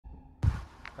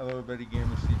Hello, buddy. Gamer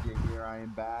CJ here. I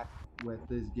am back with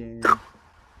this game.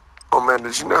 Oh man,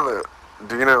 did you know that?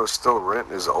 Do you know still rent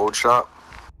his old shop?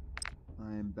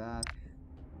 I am back.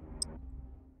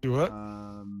 Do what?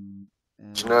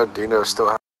 Did you know Dino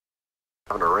still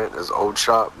having to rent his old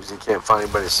shop because he can't find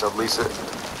anybody to sublease it?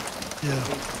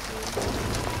 Yeah.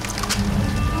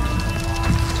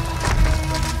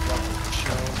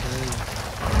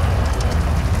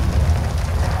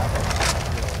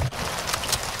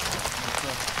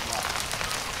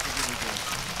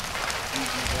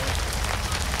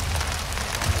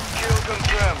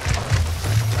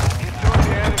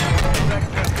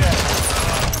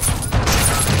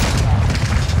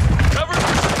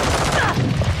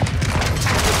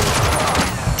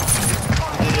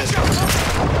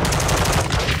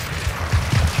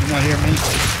 Not hear me.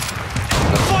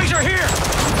 The boys are here!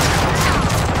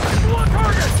 One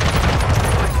target!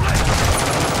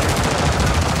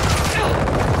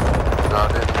 No,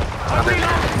 I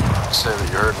didn't say that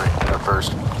you heard me at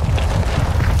first.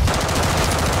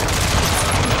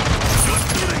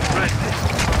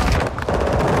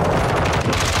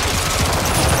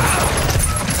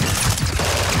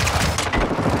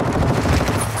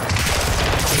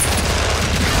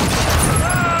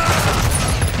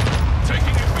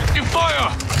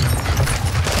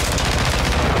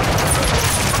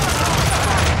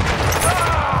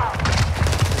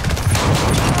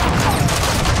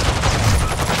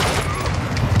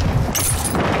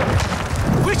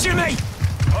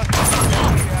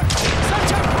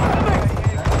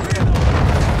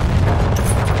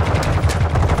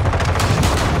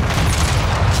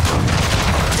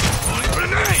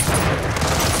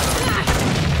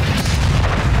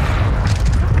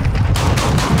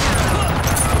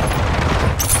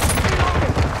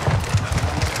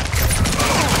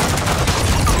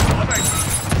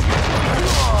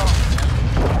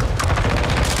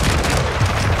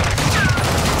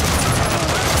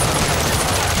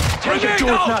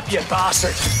 Up, you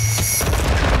bastard!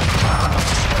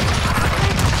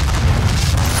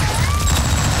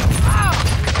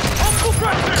 Uncle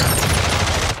Pressure!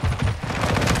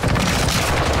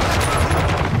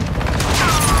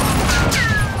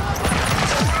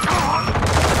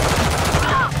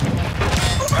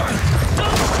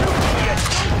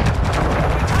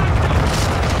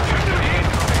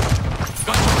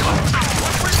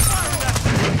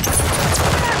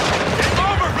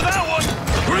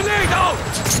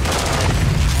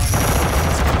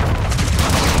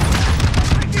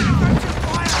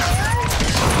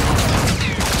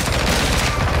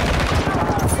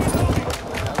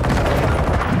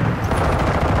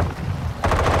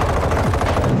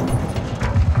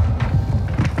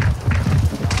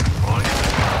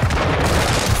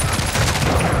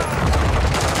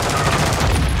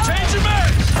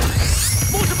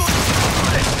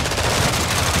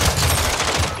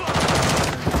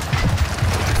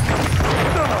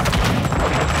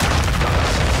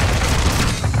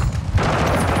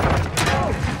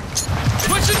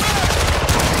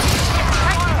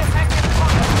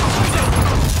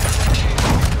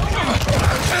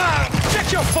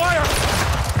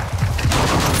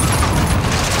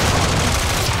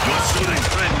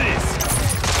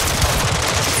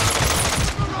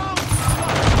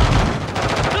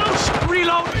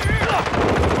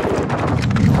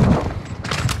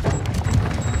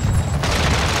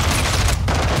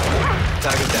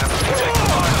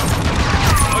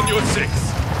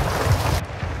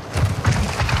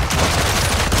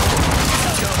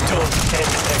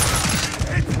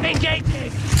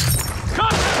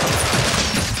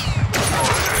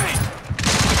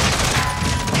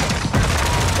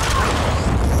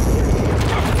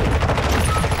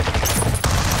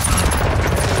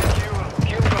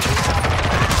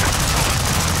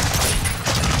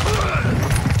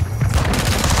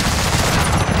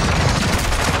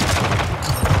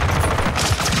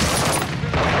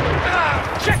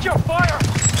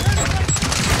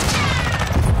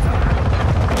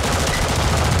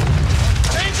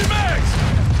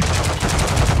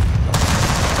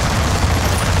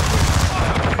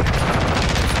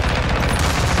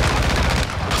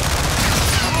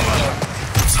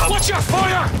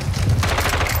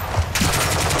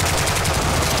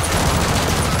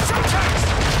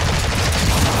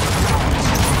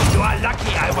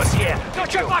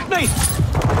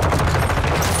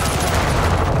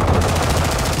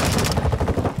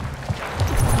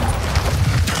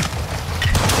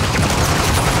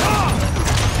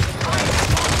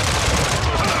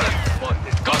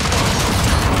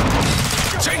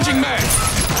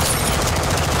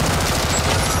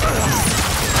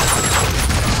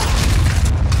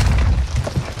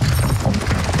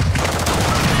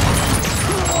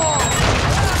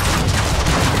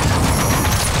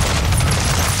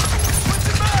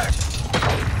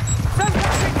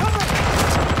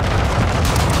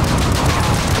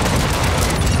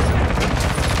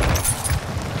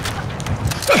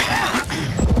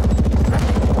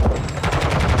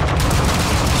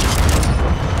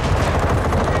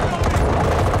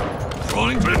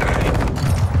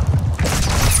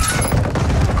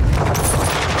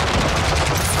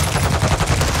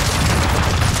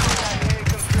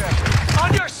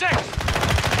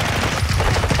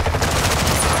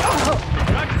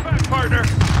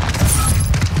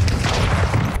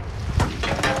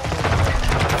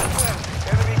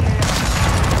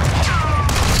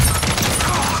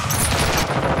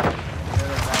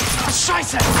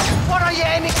 nonsense! What are you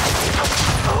aiming?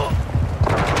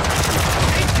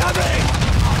 Incoming!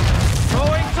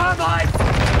 Throwing thermite!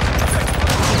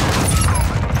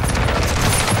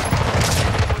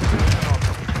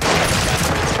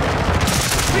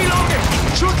 Reloading!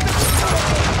 Shoot!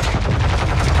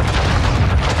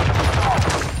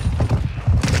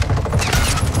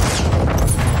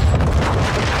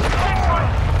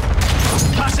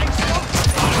 Passing smoke!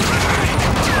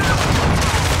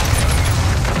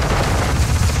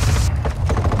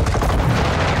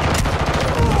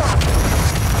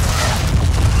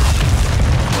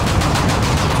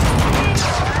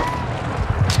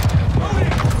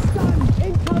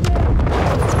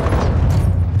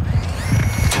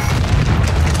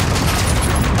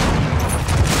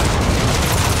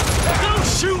 Don't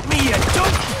shoot me, you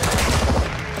don't!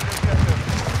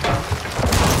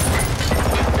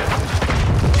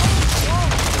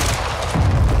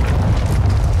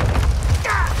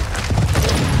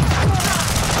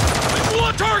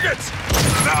 More targets!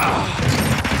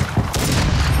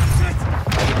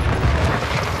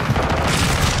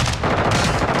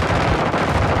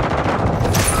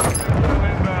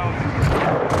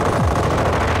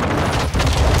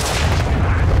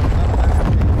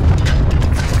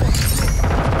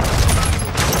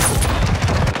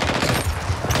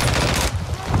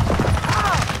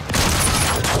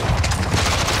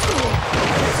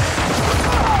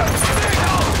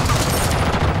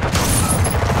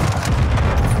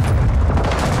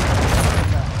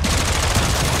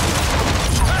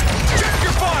 Check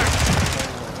your fire!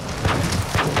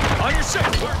 On your set,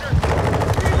 partner!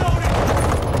 Reloading!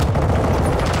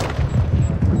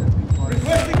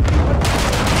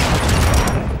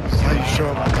 How you show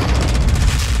up?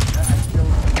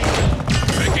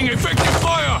 Making effective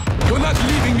fire! You're not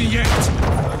leaving me yet!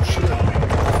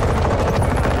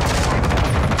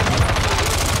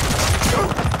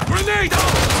 Grenade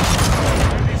out!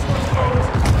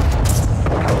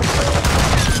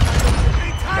 He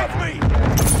tagged me!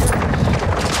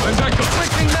 I'm back to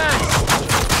flicking man!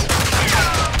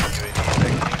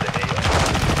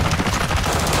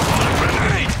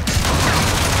 Grenade!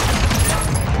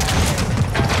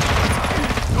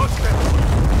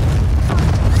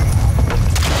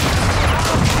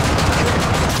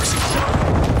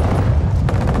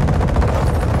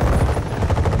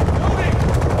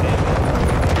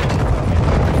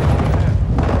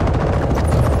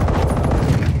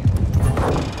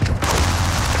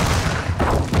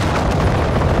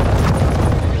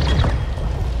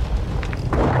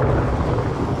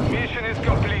 Mission is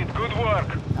complete. Good work.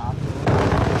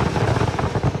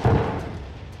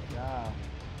 Yeah.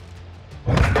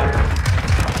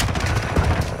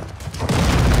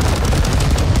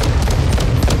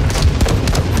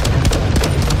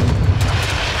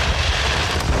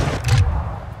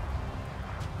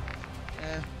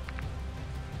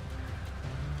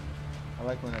 I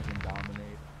like when I can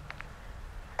dominate.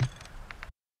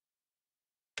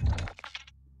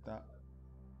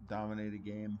 Dominate a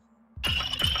game.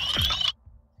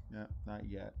 Yeah, not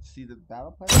yet. See, the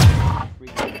battle pass is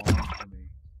freaking long for me.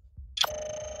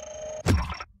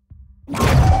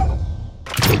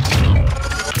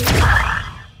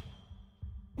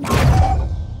 I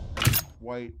didn't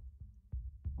quite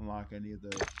unlock any of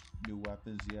the new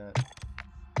weapons yet.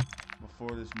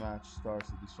 Before this match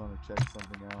starts, I just want to check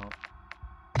something out.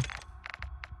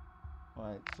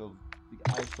 Alright, so the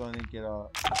ISO didn't get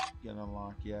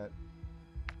unlocked yet.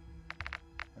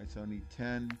 Alright, so I need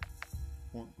 10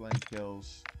 point blank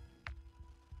kills.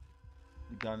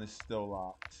 The gun is still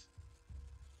locked.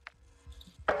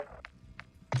 You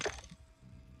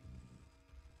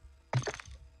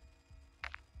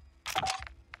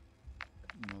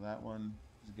know, that one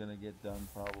is gonna get done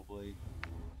probably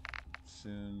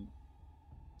soon.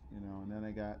 You know, and then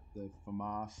I got the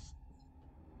FAMAS.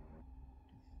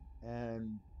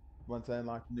 And once I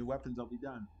unlock the new weapons, I'll be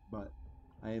done. But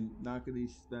I am not gonna be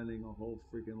spending a whole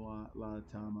freaking lot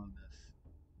of time on this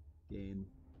game.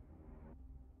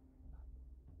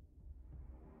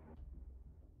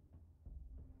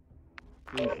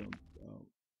 Please don't.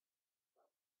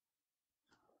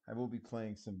 I will be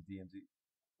playing some DMZ.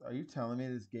 Are you telling me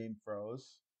this game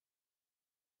froze?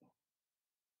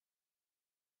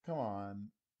 Come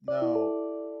on.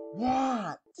 No.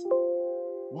 What?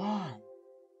 Why?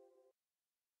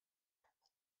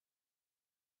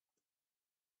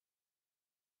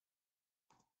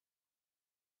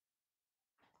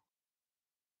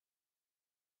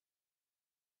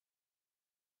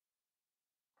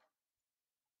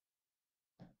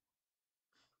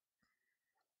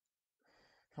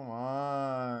 Come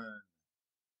on.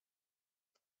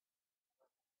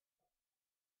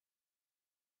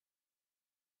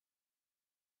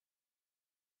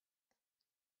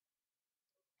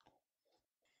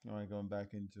 Alright, going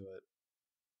back into it.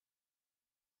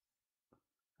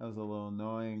 That was a little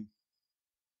annoying.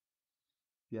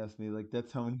 If you ask me, like,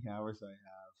 that's how many hours I have.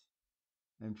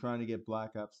 I'm trying to get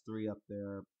Black Ops 3 up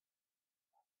there.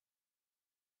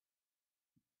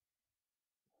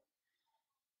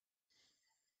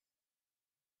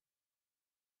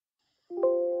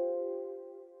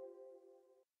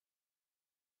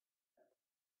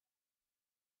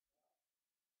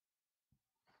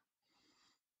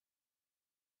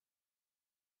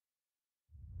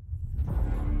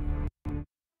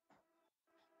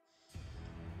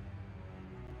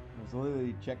 I was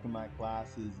literally checking my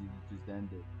classes and it just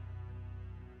ended.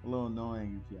 A little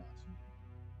annoying if you ask me.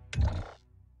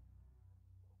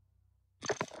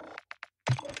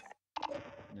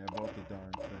 Yeah, both the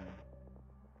darn thing.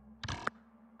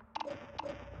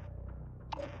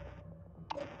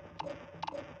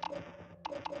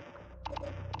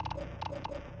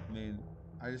 I mean,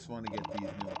 I just want to get these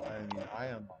new. I mean, I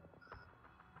unlock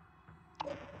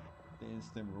the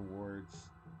instant rewards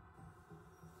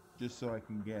just so I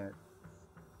can get.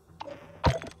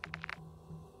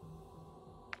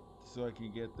 So I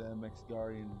can get the MX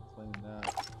Guardian and claim that.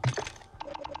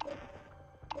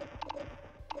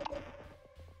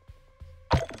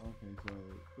 Okay, so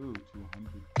ooh,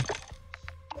 200.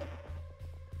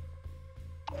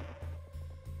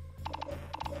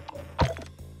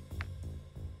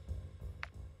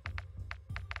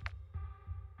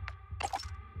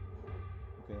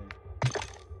 Okay.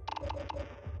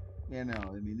 Yeah, no,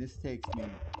 I mean this takes me. It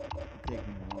takes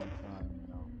me a long time, you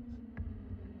know.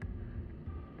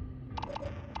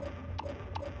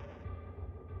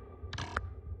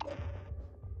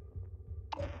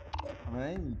 I mean, I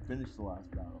didn't even finish the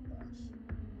last battle pass.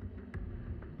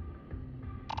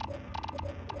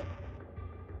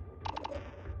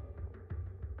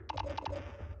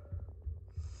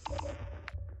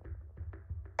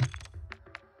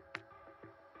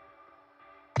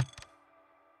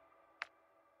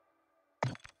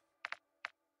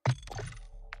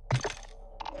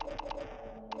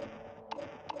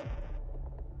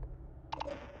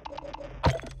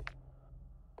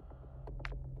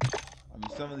 I mean,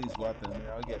 some of these weapons, I mean,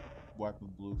 I'll get weapon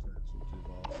blueprints, which is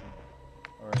awesome.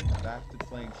 Alright, back to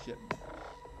playing shipment.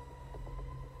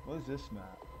 What is this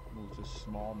map? Oh, it's just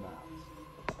small maps.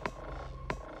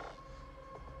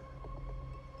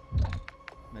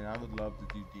 Man, I would love to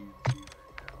do DMZ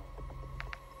right now.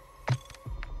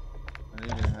 I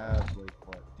don't even have, like,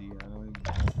 what, I don't even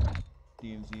have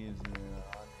DMZ is on here.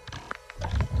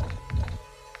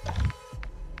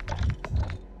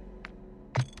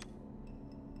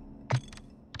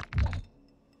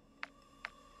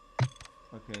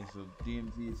 Okay, so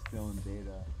DMZ is still in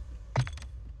beta.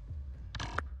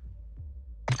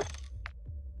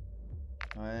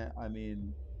 I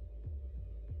mean,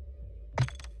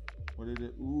 what did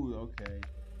it? Ooh, okay.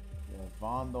 Yeah,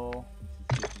 Vondel, which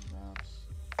is different maps.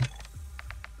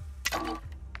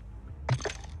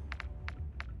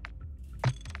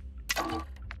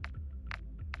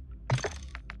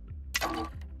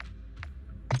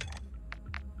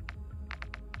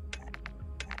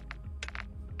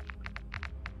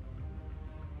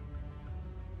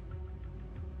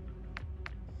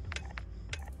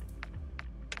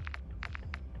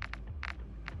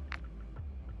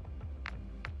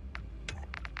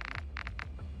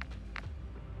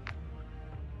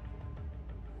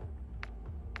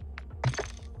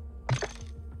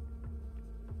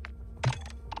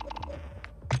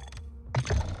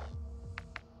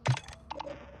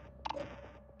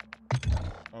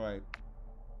 Alright.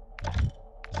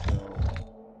 So,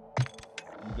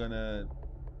 I'm gonna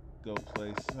go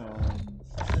play some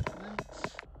shipments.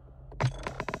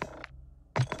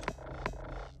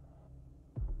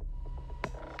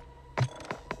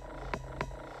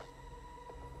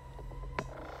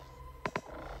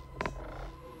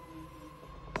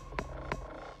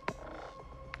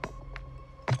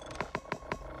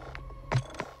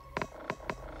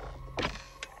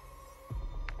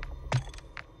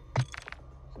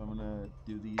 So I'm gonna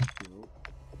do these two.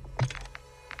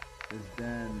 Because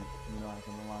then, you know, I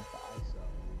can unlock the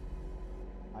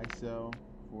ISO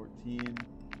 14.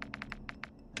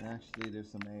 And actually there's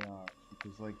some ARs.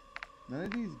 Because like, none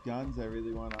of these guns I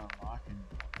really want to unlock anymore.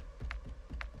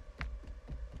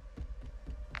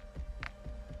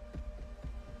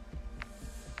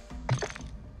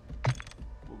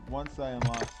 But once I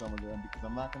unlock some of them, because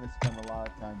I'm not going to spend a lot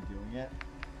of time doing it,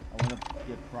 I want to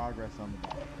get progress on the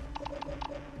battle.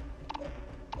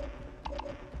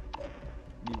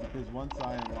 I mean, because once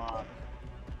I unlock,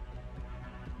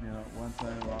 you know, once I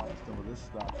unlock some of this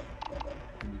stuff,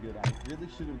 it's gonna be good. I really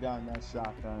should have gotten that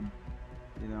shotgun,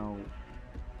 you know,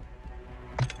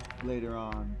 later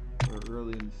on, or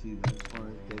early in the season. I just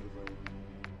wanted to take a break.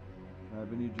 I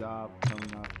have a new job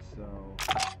coming up, so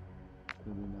it's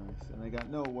gonna be nice. And I got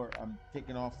no work. I'm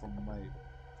taking off from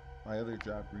my other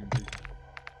job, Green Vision.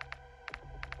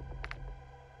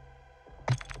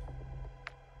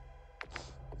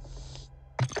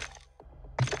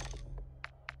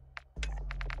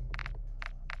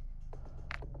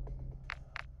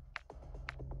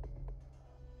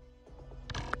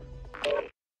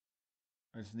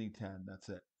 I just need 10. That's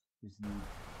it. Just need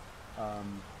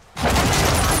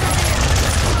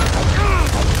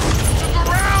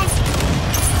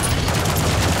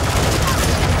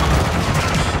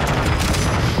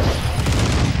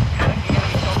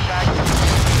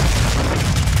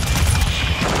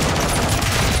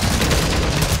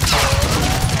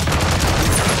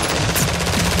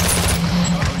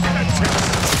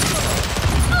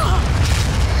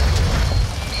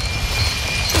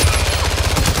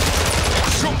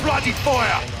Bloody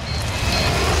fire!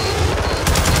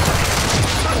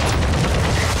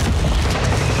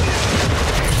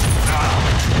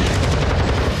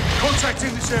 Contact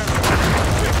in this area!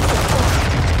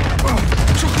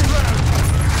 Took him round!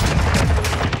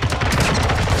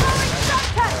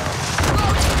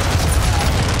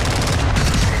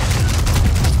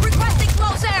 Requesting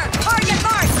close air! Target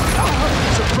marked!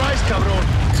 Surprise, cabrón!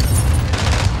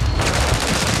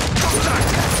 Contact!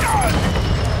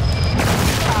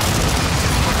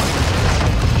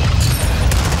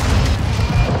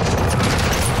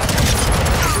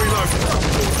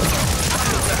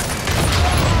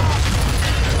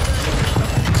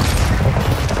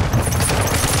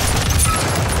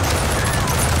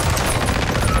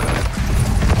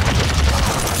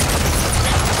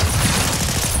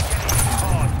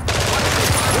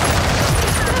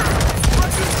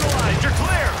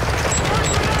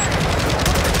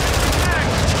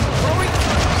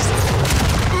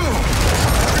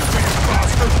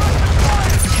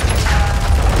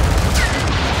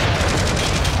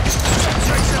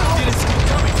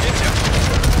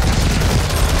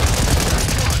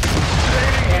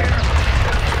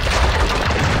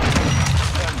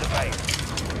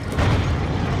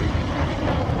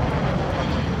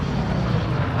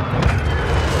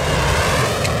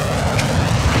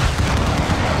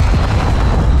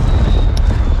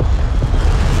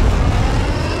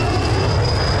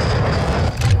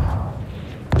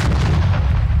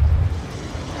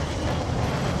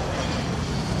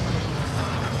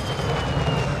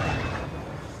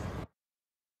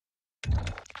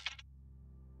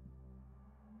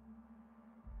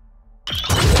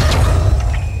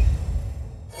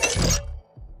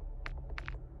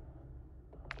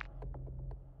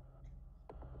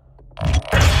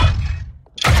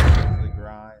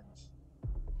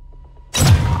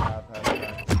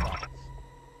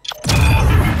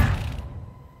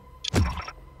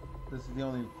 This is the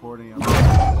only recording I'm doing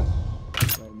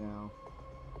right now.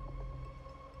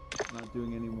 I'm not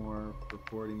doing any more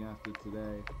recording after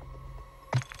today.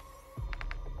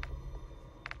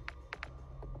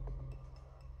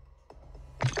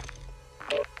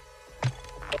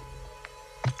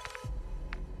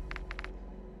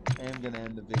 I am going to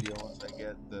end the video once I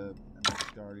get the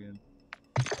next Guardian.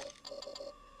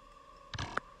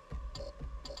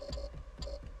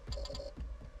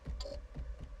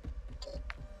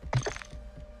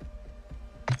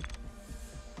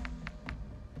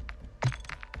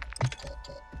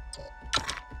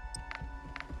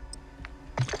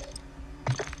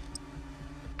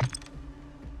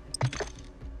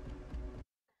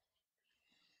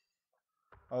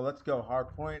 Oh, let's go.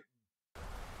 Hardpoint.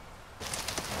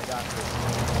 I got this.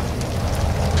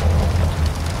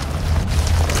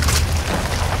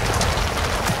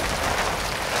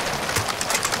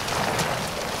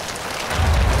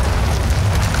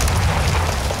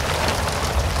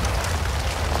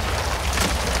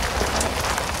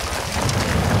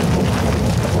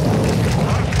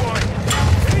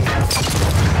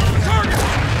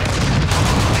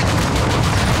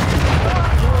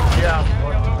 Yeah.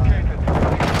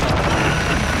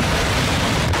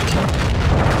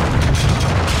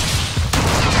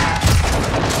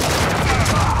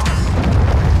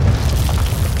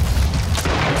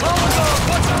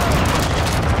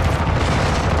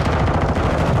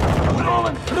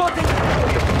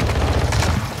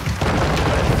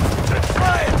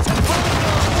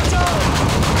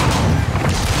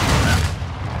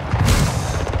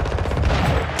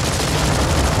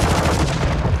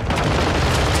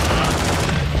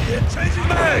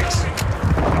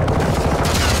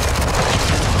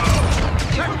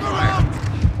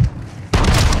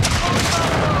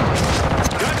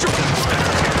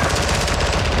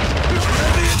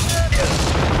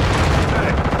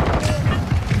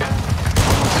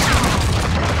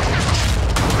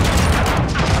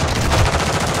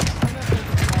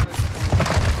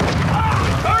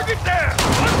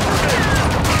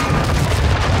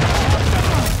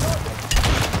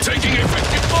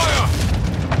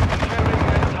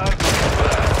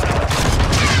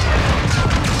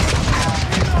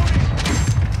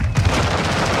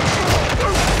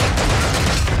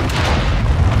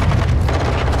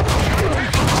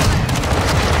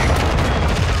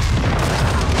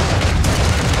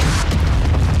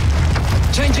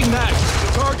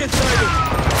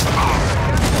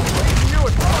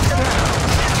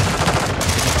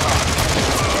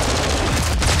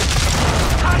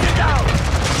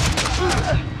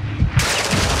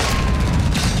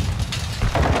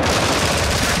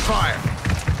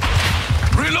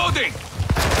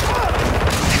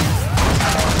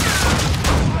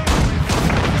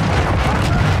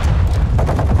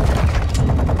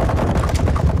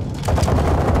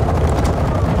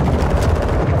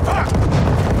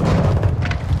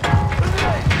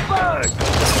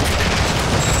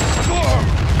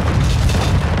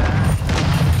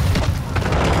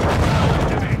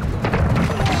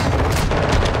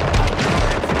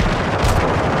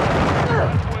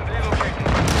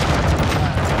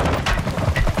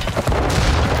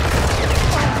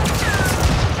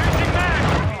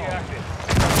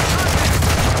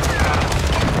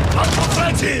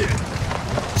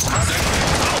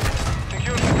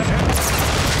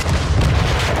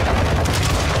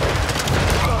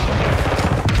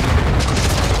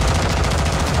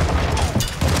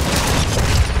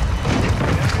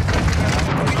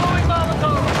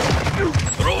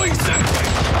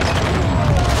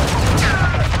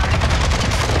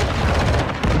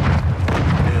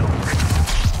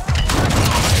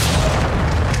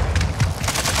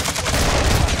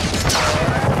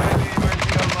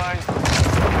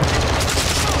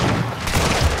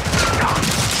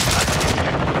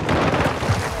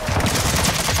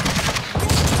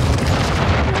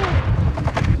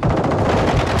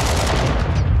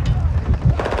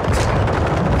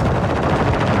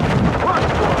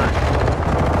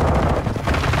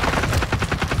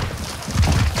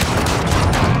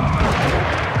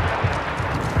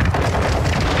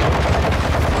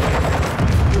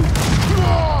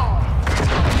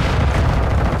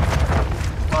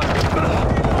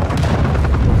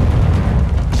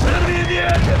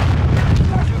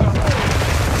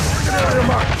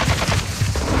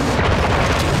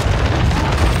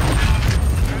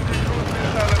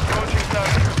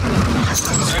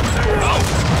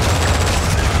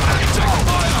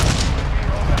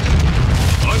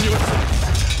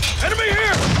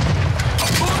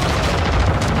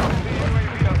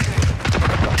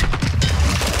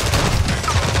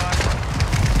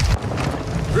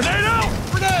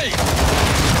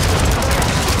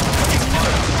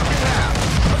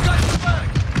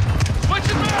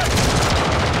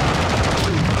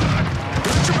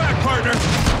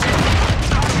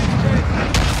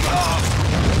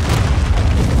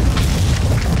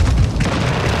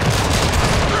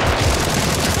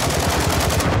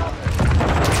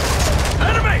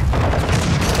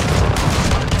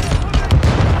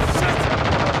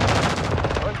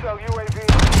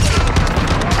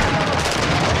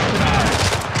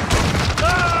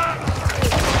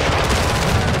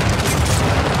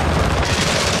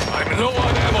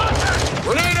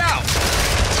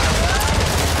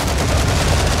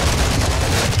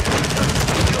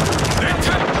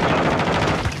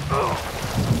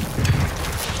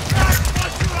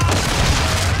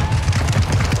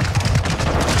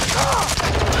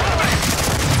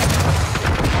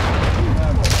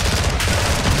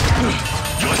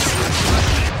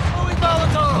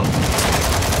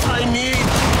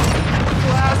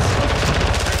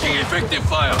 Effective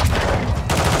fire!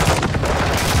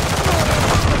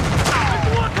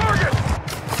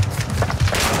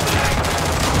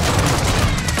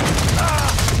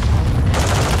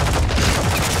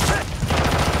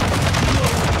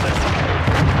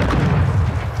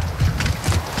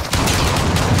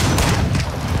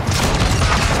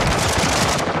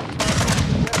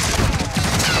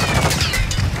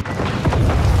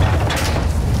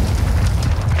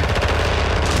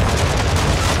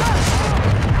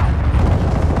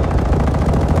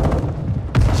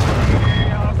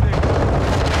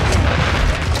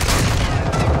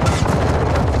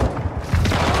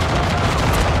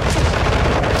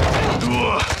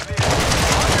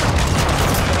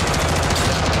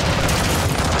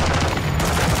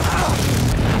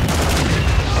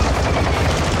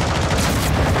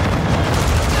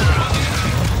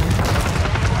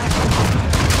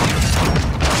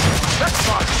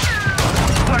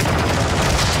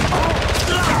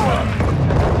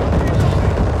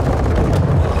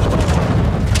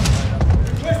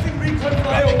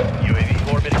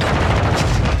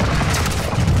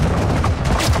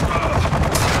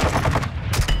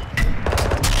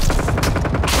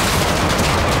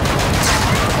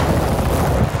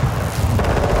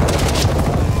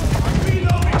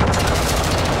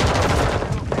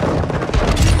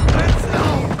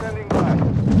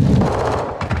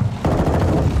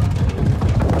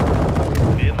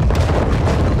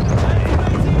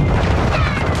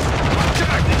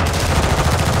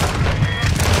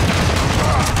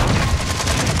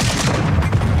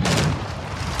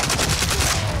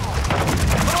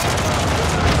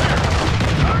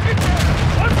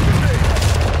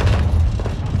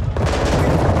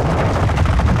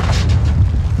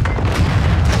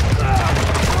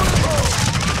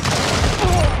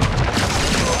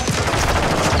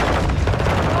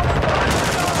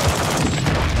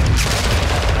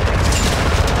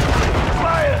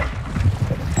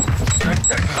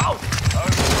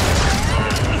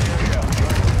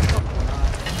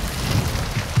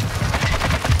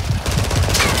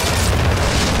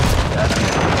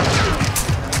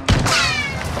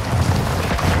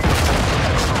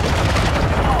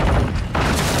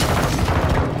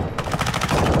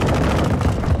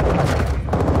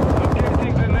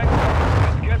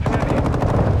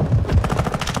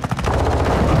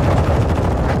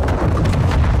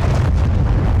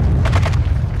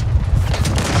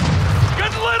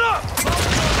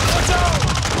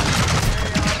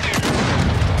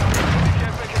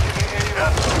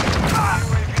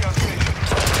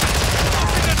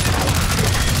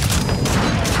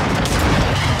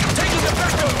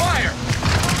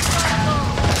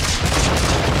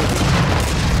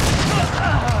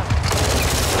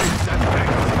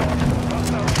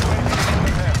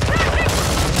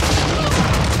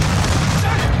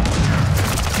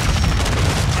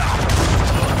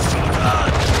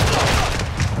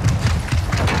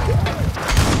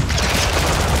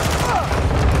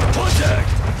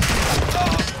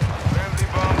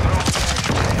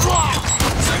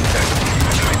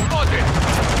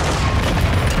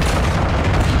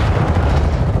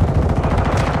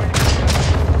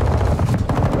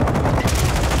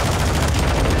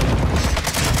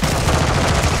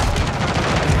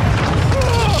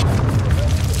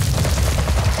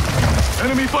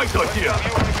 Fight out here!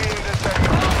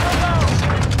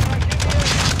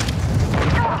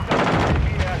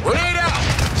 Grenade out!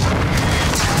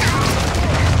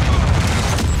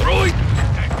 Throw it!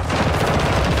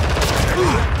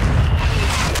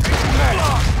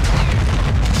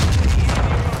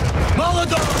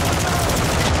 Molotov!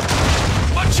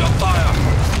 Watch your fire!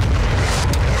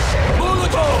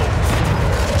 Molotov!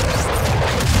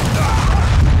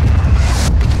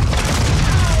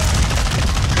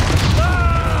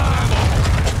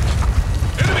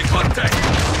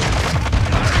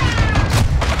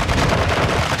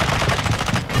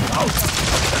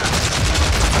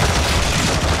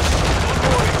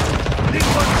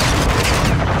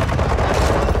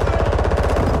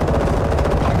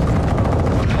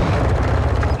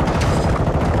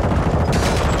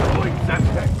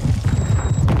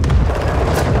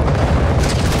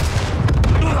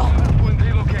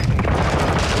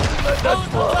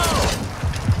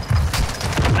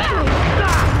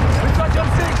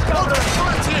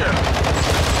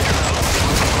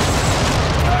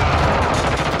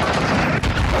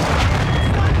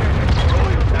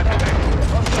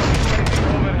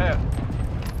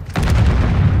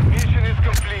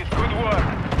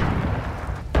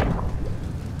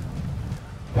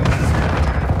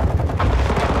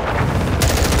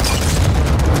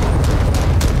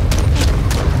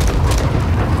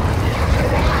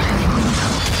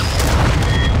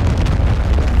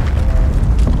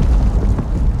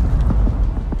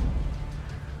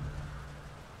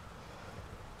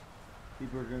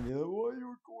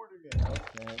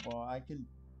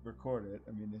 record it.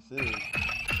 I mean, this is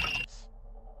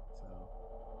so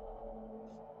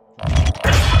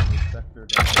sector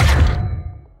down.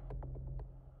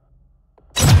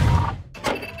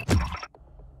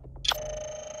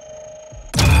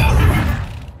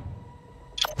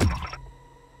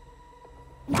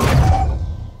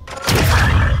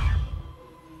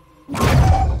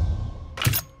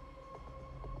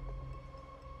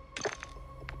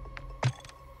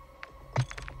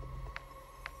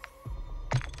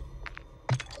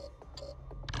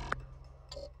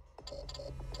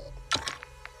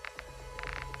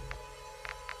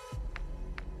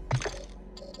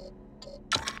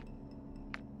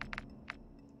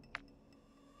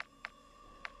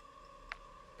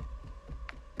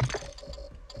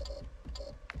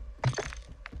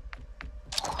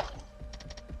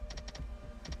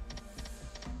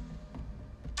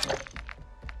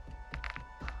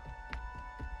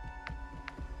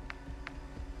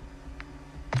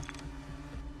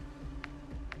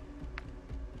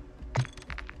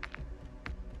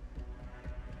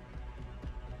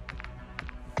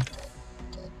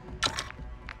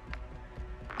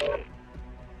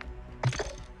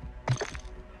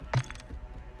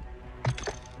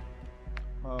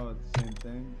 Oh, it's the same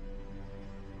thing.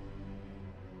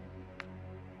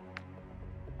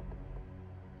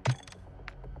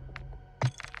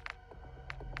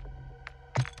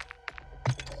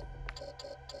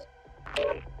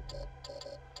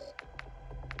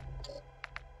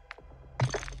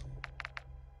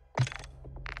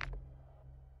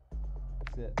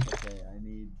 That's it. Okay, I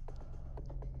need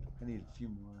a few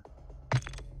more.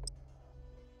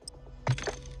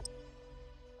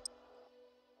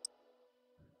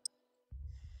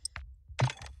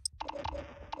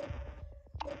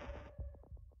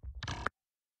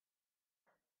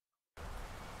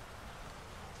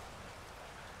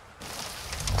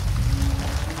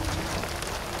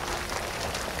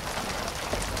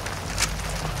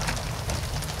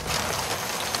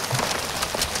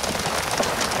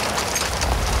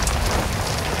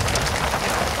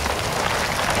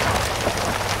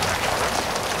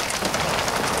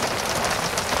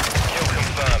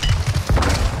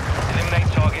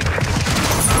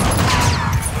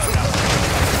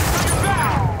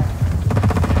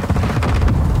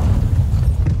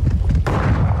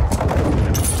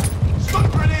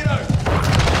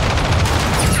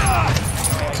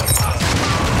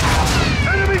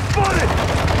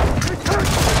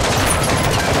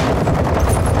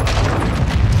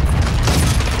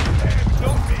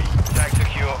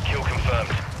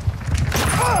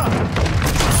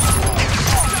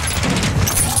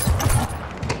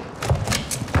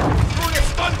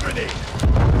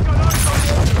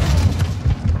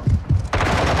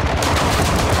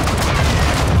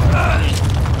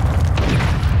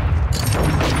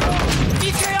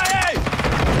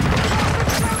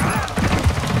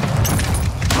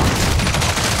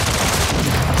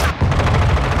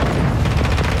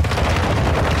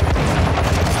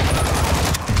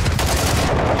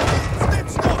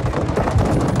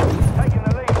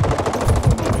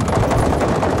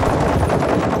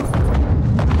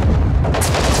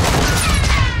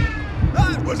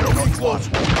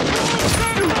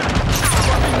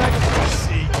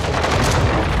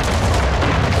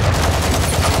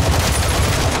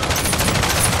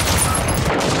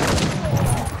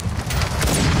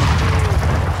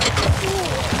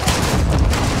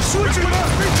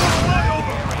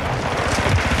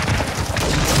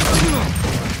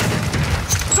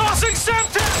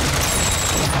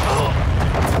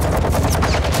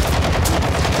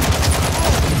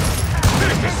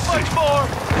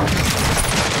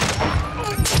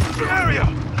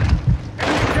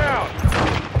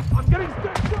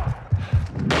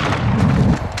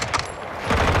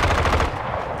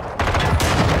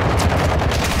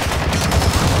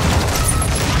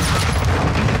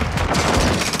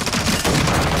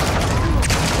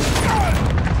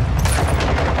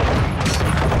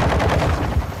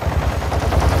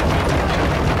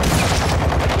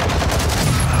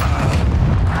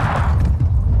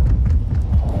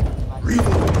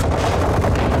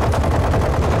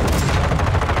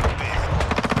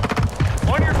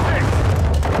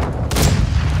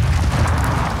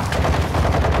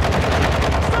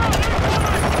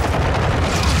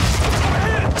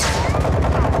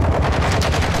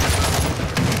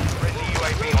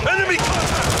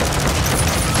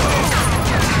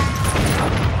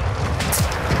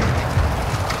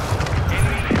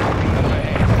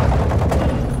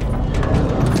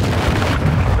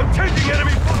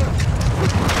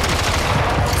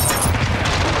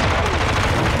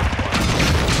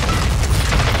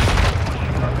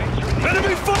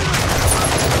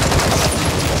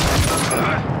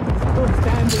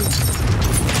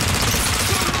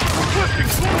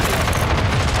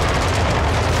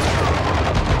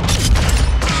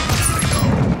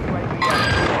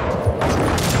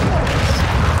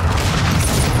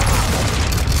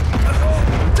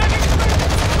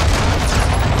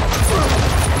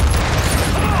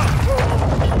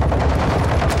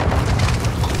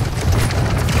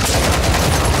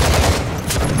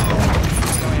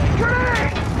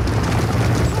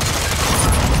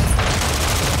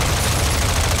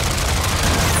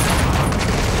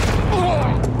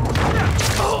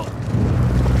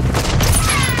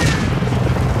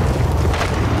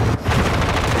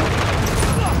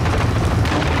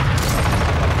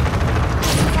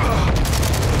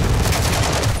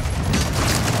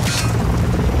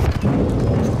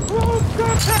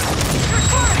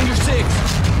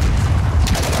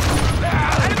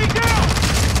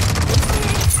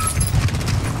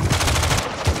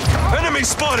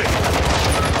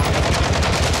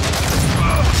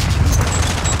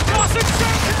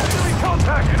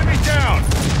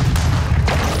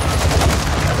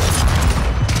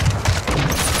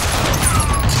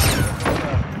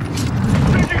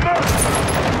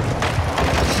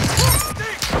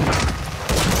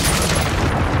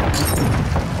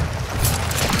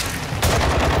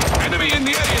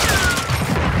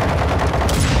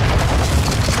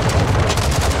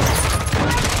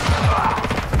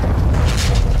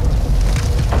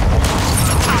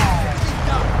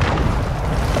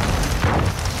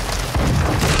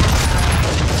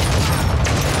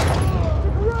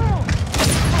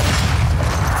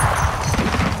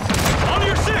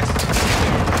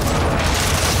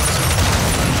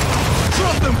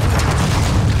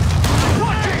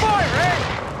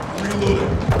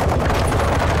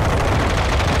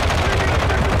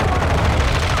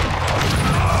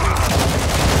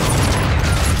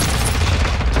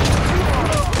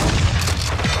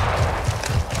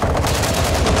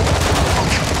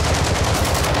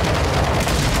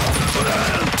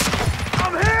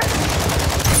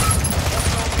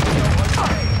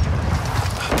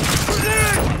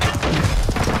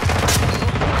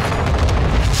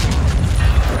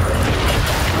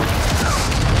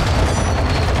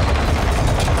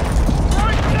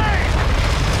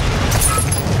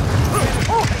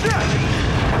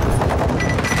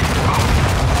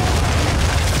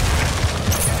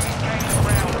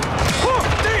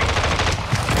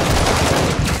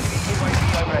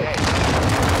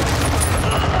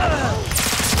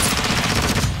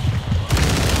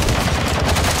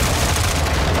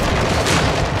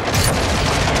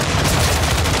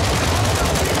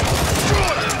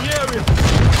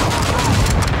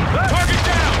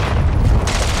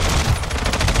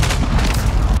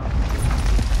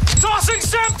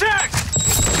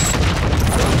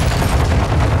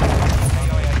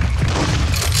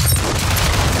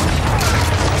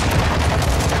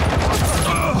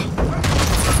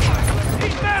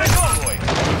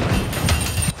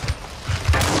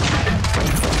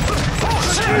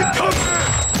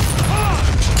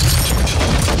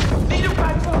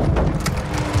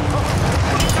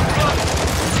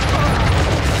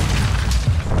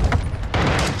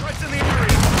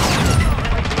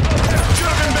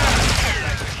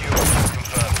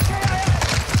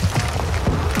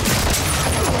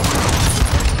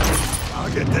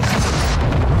 Get this.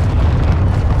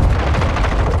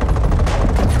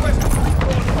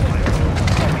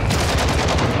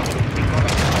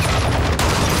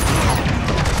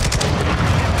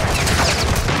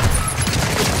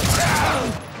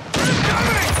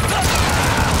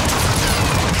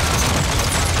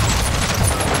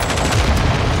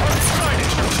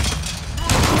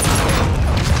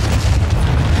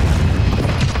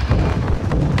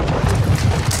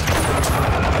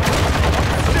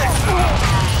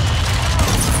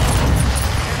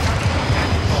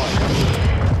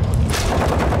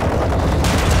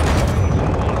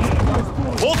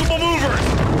 Multiple movers!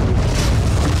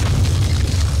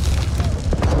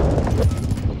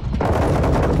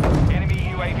 Enemy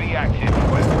UAV active.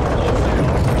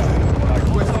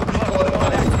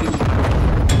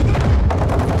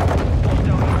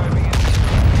 Hostile UAV in.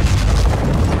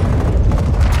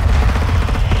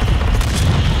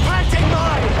 Planting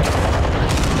mine!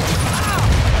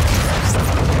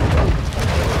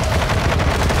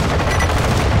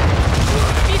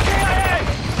 EKIA!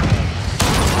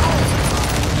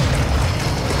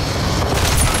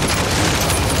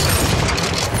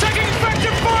 Taking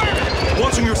effective fire!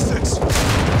 Watching your six.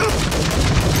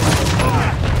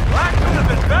 That could have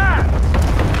been bad!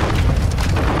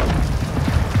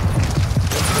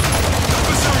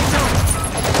 Adversary down!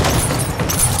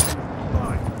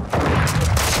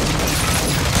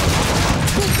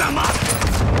 Move them up!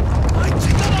 I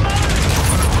think I'm out!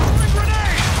 Throwing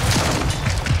grenade!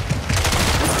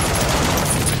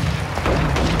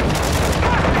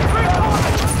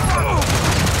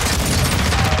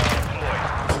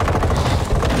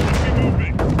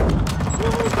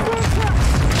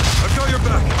 I've got your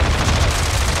back.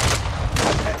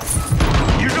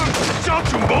 You don't shout,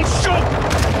 you won't shoot!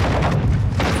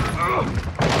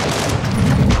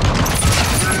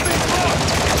 Enemy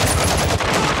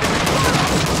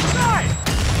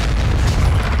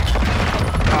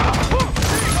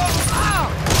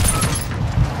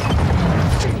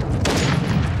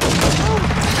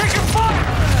taking fire!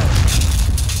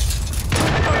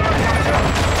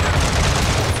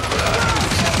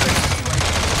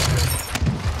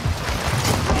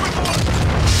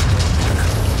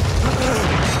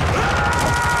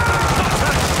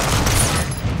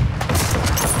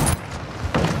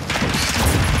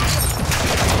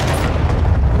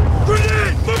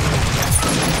 Grenade! Move!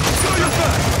 Show your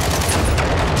back!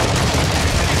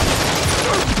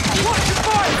 Watch your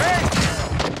fire, eh?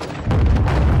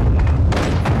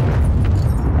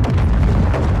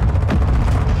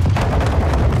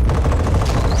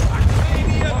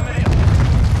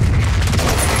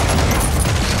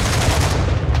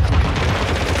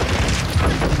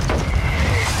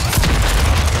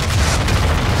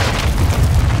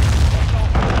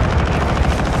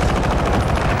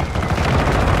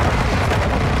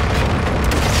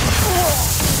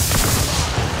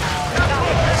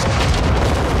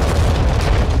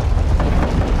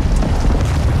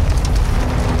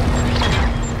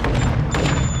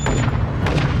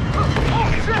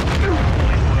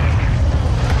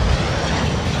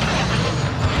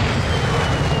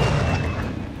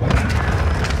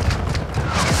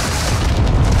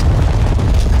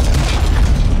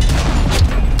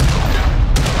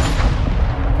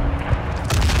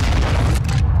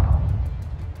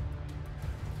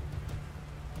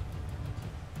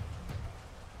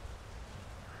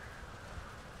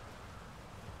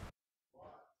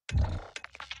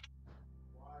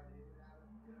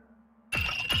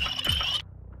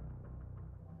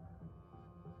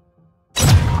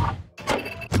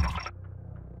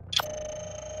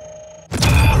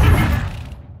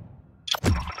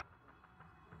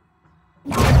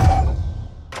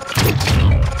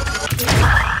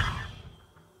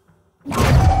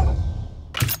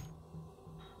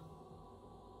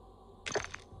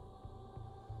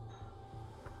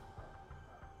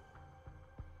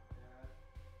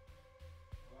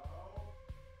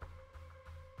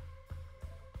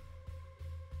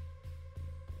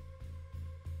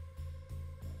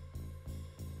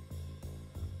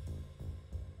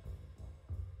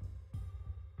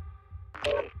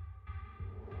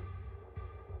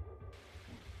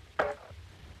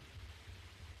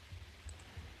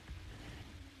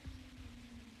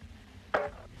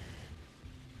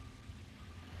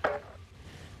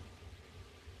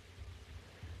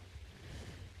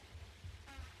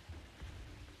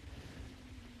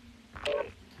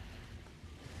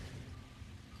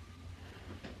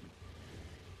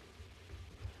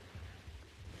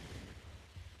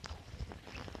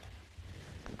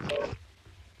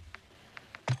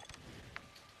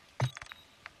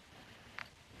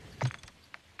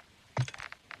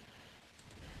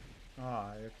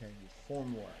 Ah, okay.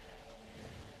 Form what?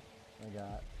 I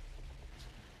got.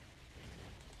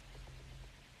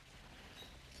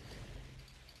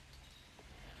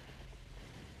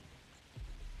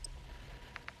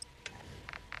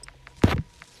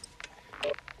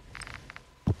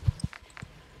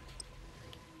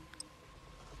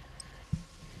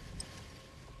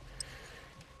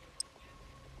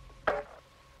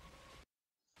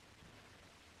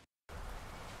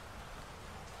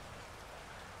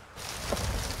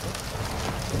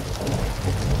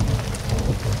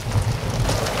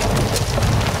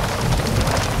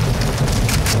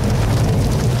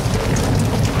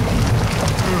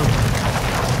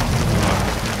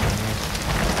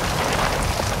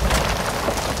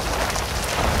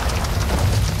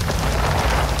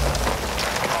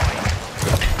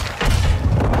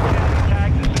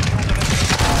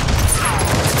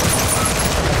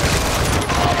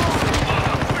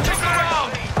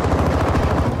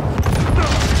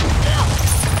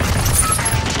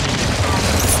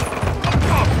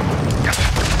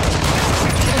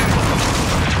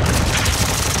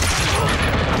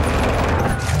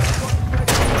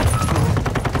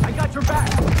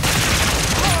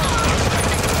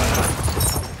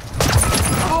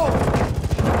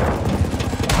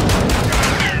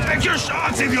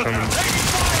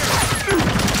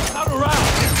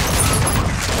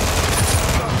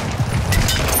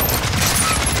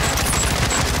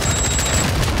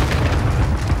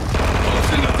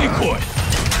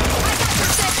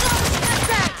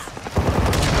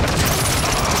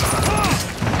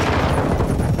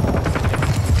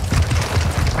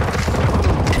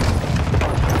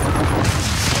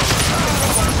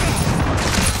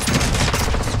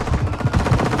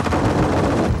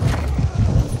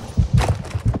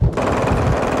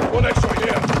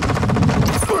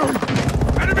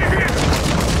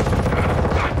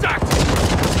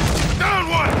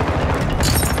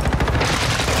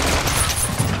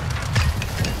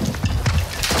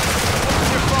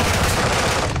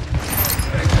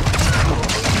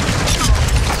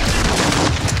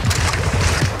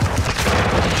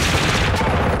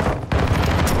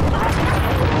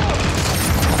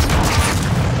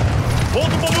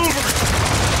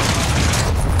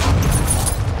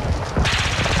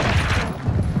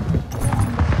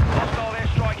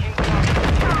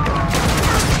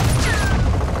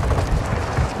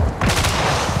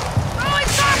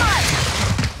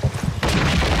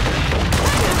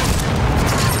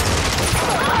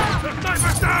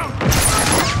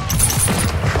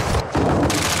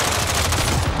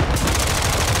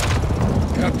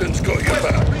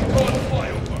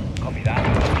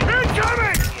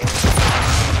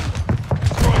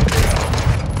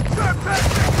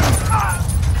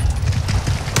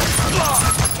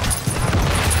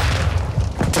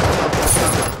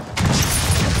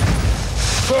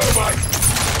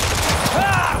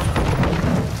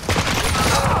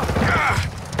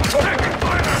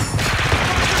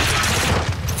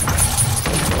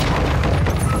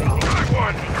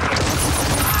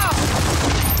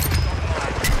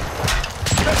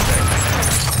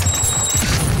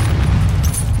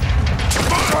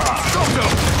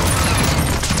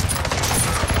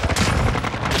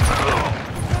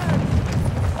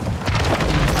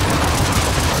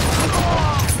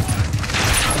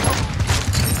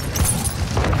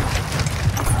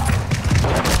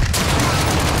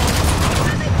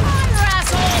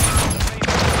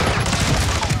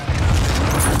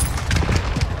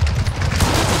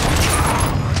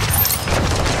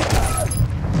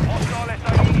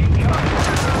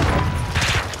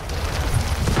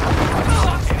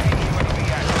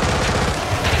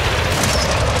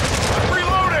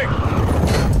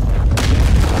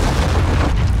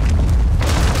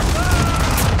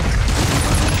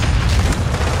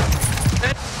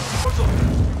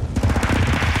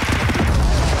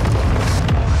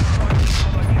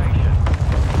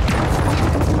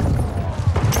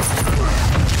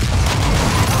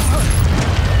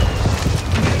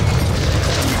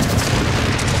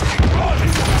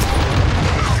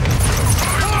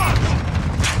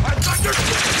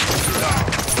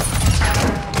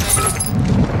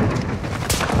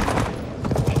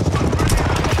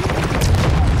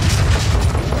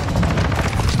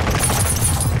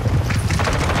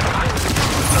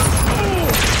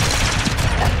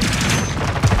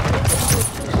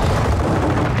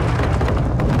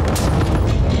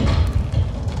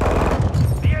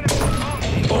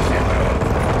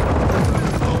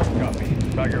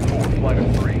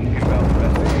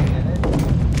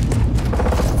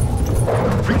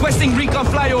 Requesting recon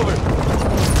flyover.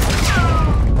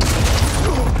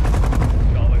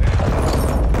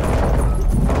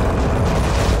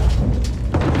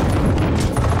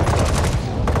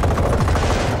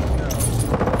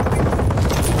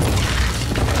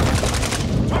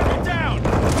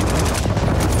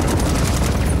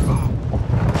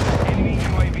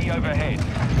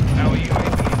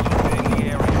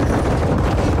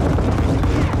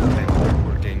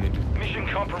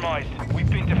 compromised. We've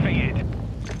been defeated.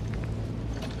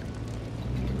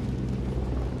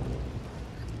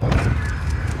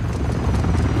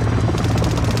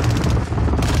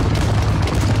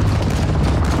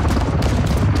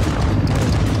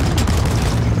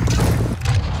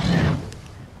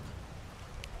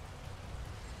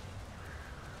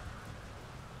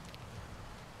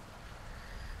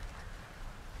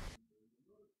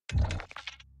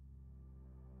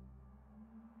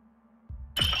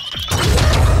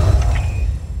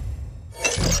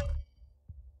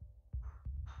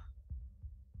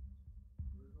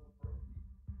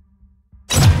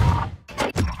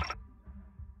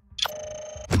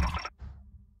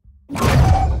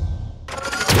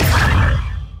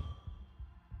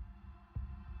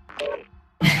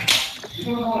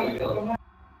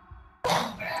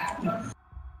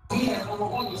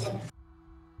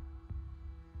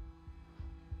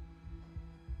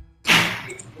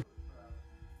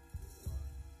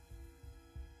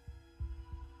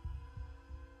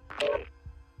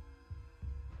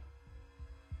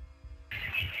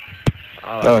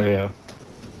 Oh yeah.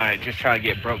 Alright, just trying to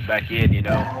get broke back in, you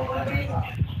know.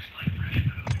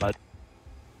 But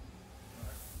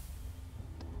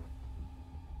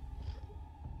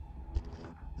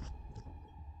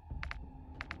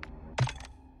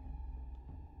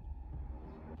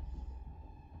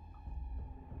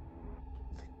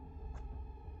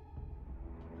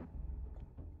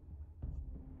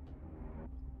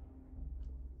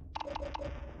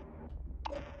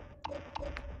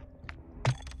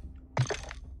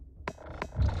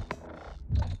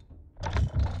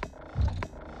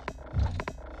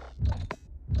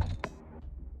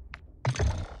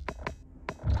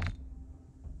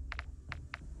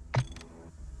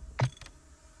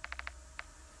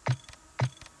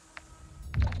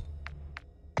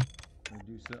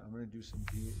I'm gonna do some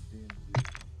DMZ.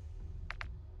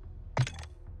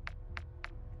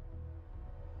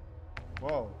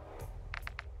 Whoa.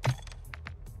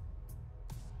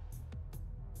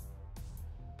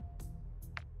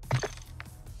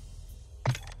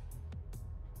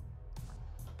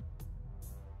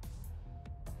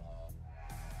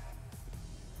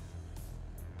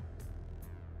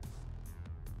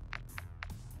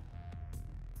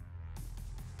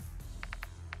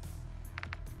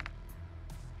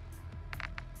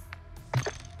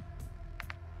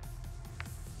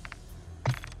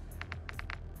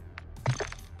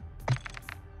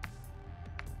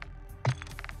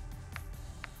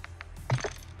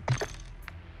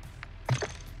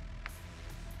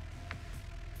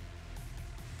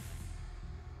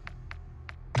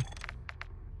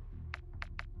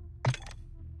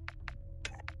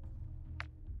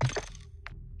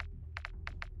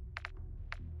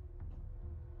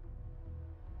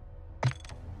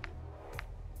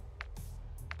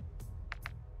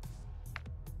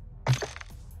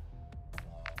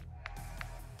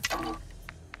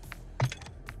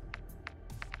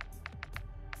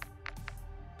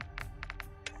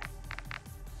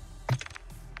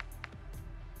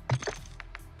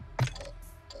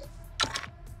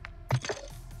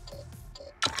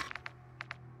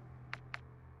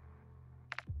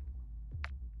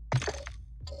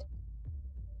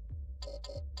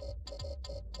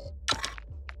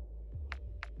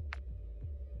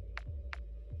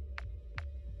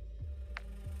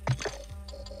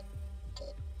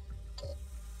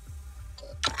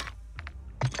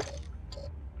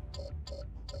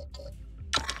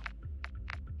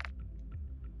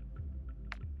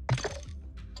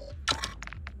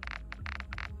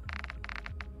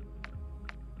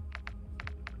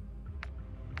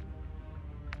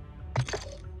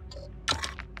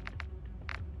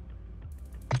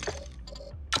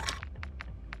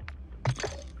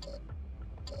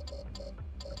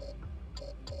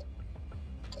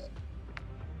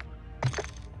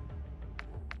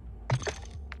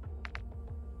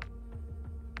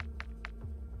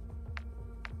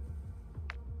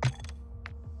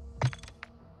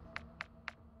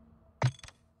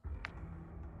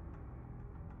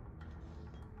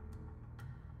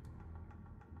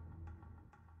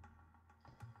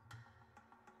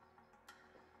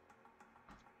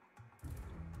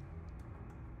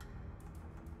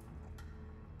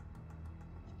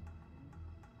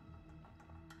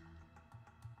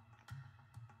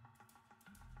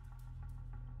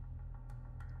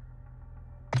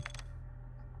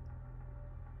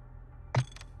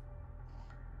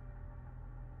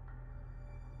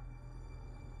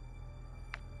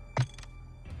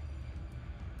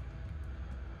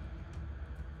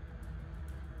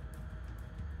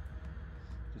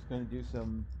 Gonna do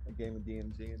a game of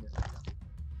DMZ in it.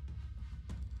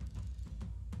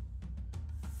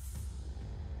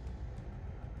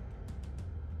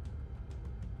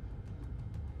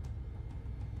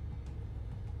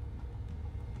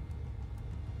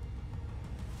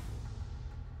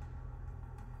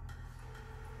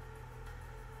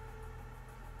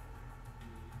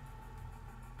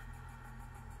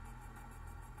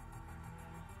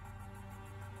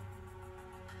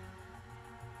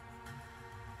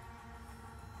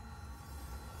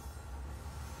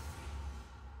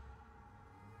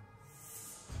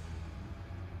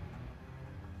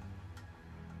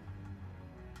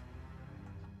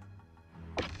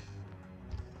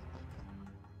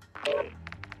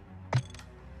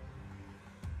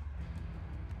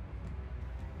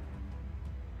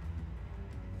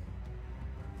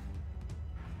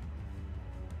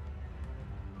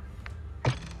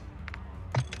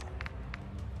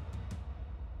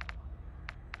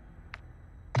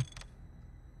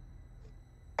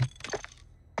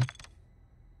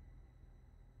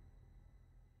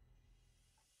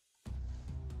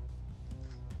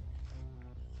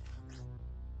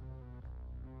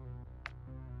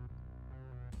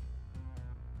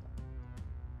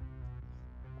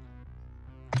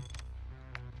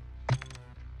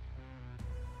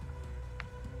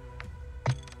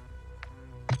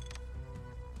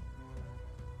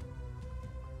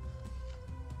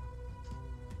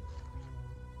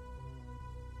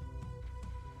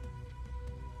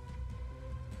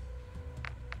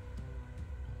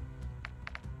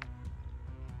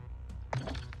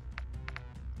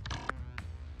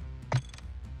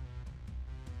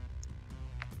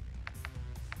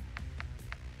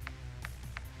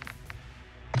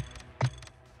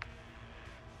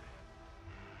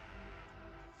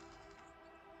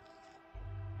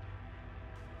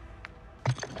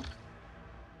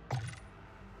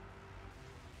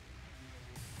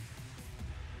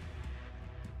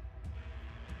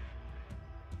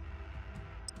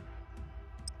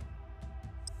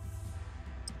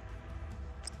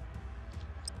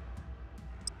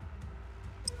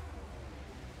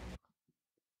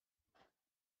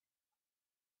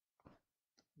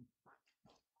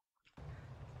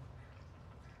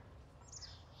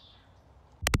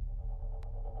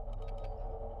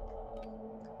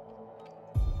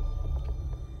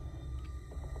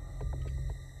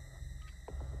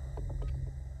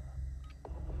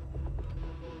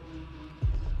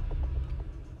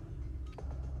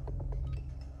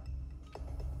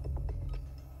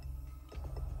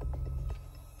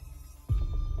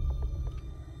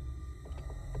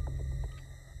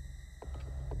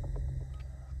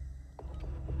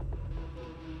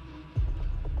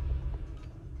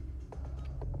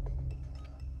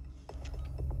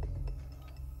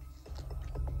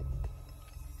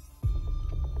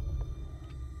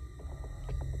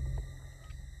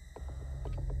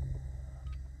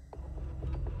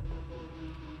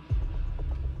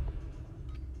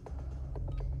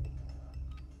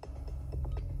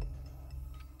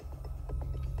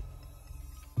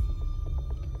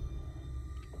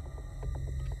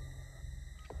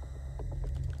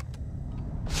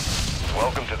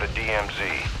 to the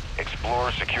DMZ. Explore,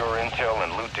 secure intel,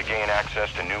 and loot to gain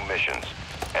access to new missions.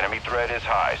 Enemy threat is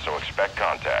high, so expect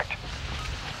contact.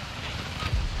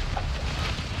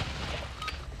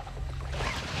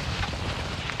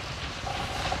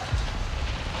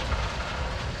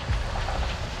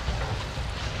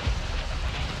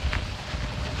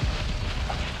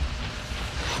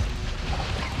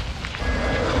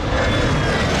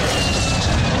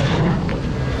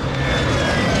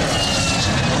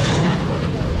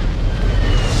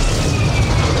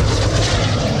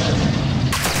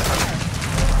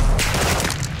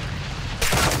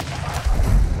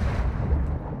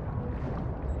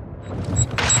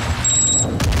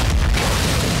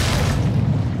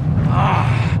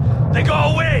 They go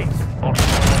away!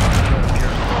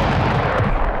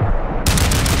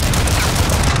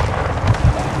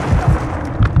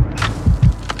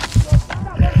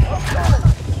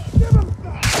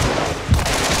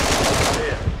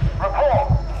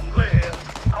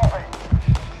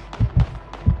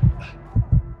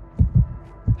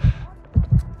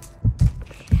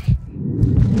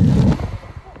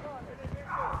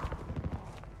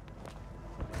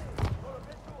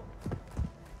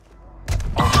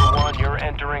 You're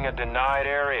entering a denied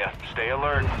area. Stay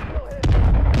alert.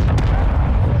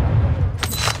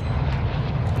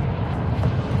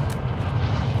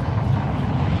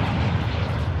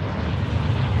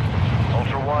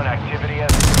 Ultra One, activity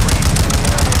has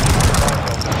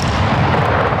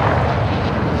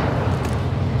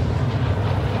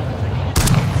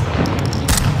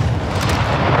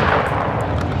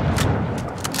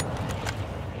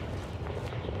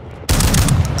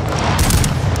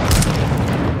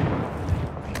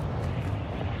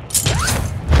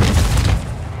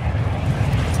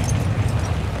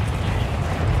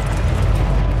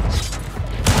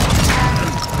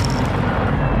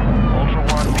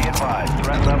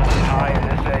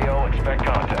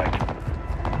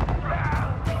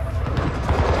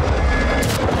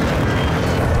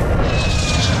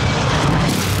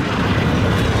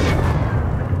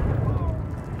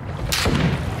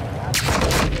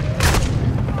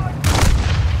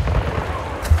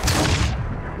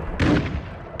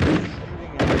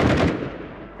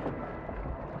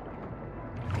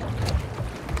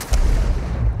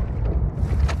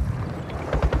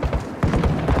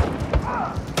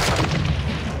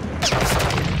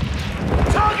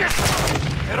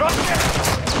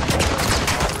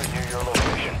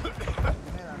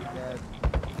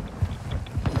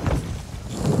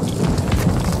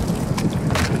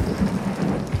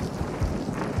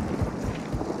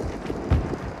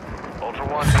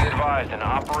an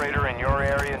operator in your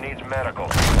area needs medical.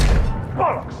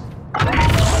 Bollocks!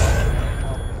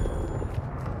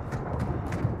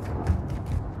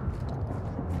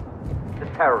 The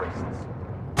terrorists.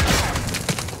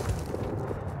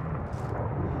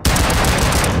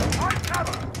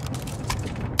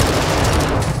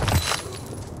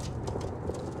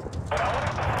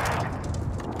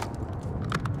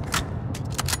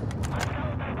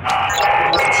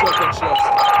 Shotgun shots.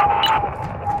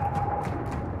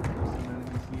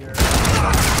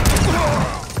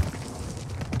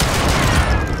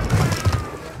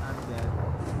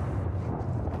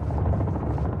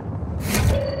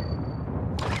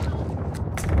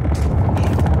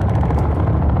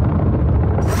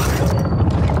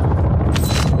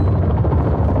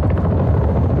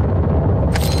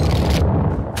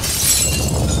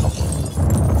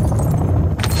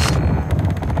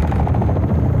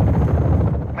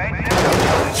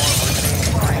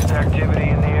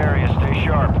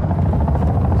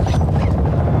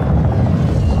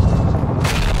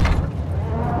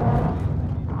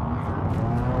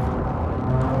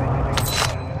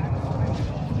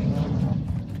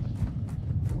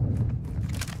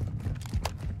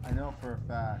 I know for a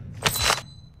fact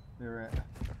they're at,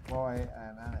 well, I'm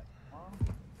at it.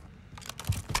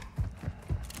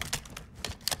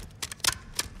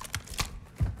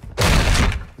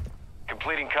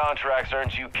 Completing contracts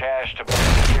earns you cash to buy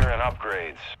gear and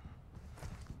upgrades.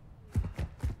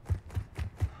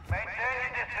 Maintain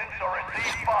your distance or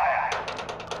receive fire.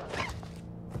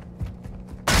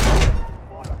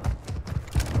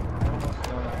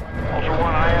 Ultra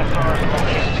One, ISR is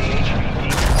located the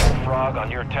HVD Frog on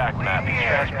your TAC map. He's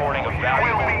transporting a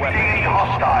valuable weapon.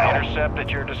 Intercept at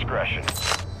your discretion.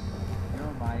 You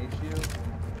know my issue?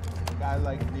 A guy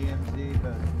like DMZ,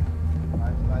 but I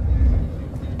think he's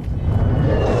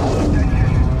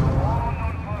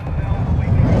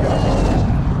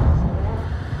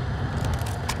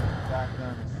back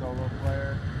on the solo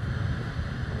player.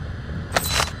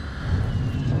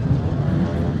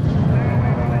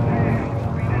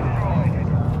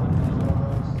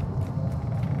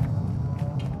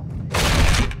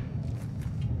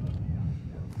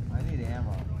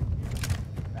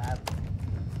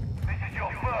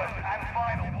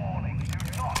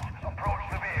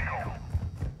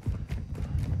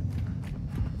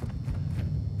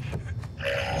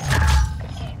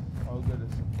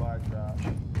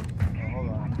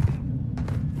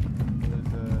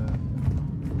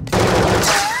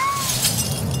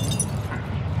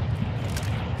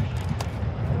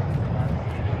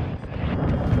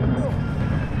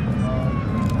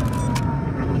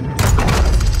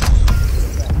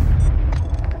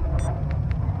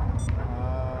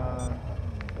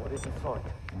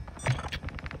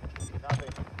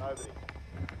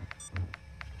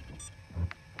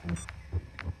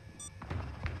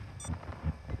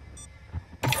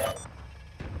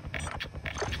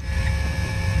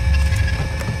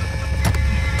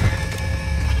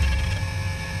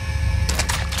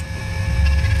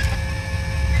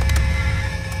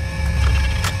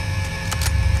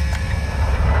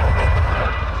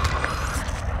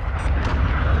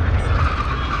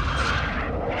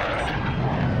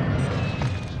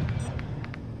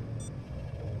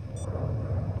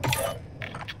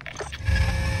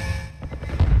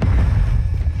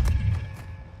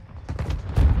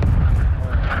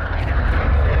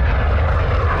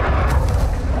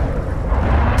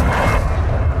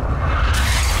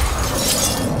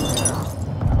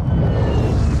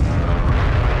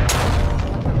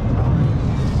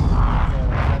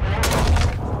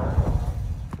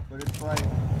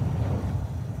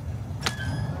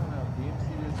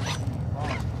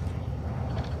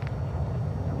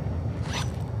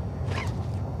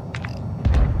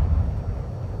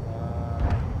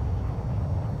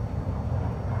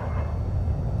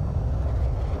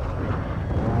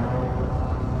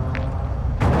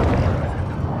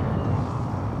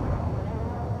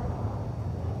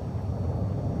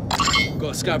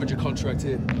 got a scavenger contract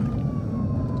here.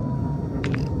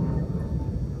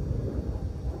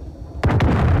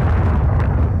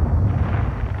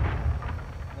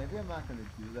 Maybe I'm not gonna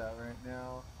do that right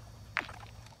now.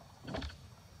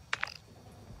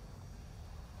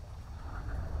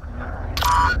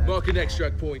 Mark an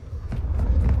extract point.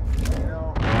 You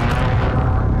know, I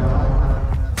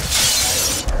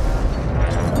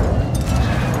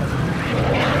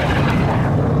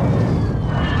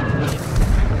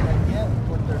get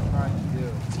what they're trying to do,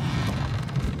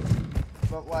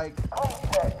 but like,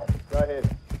 go ahead.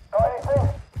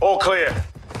 All clear.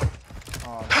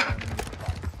 Oh,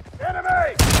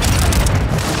 Enemy!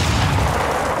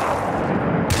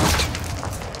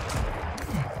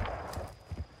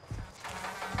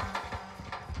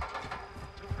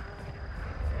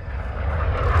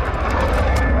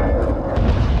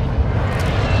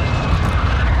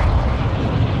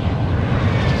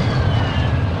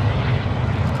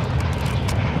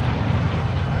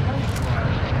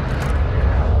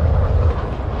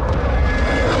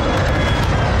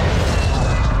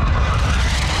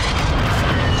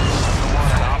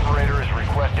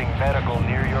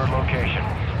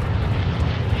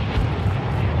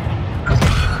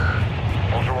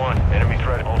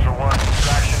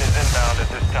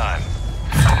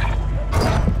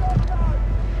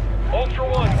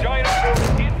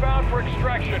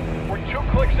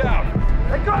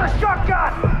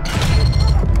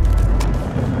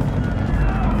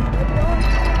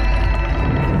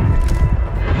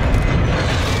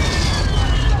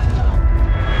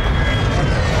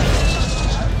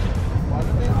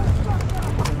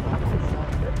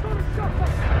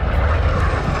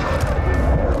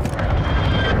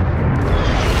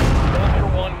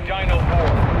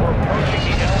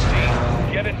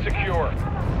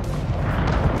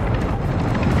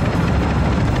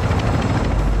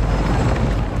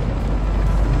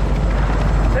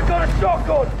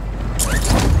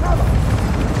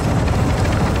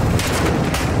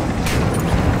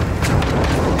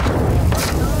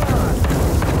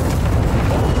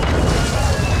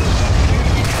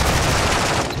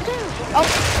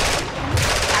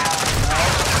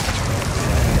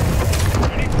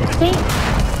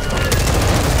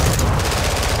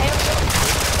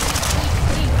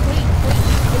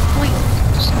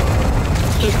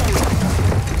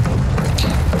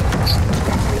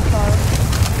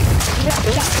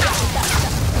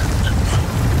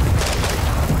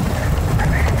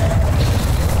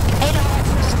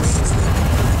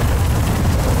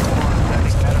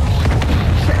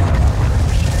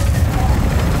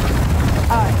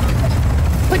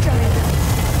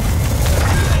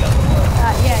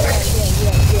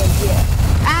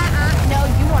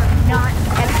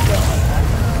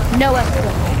 No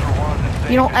exfil.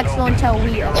 You don't exfil until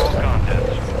we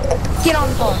exfil. Get on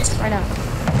the car right now.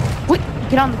 Wait,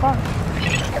 get on the car.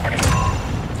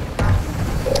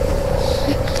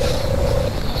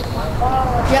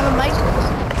 Do you have a mic?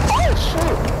 Oh,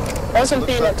 shoot. I wasn't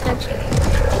paying attention.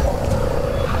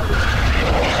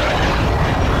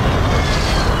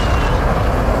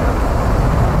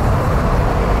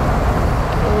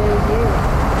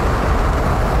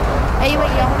 Hey,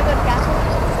 wait, y'all want to go to Castle?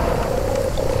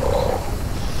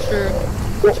 Sure.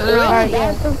 Turn around.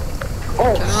 Yeah. Turn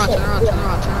around.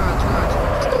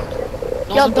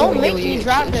 Yo, don't make me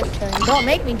drive this turn. Don't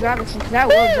make me drive this turn, because I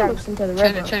will drive us into the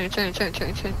river.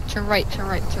 Turn right.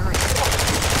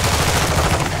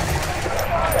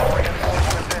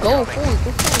 Go forward.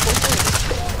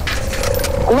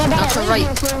 Now turn right.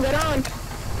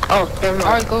 Oh,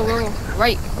 alright, go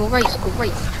right.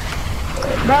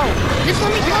 Bro, just let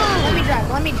me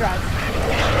drive.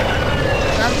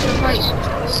 Drive to the right.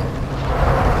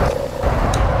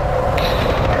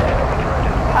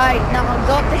 Alright, now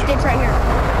go up this ditch right here.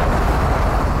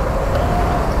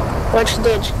 Which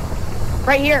ditch?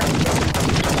 Right here.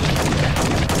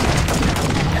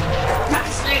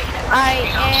 Alright,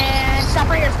 and stop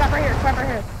right here.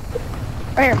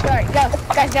 Right here, alright, go.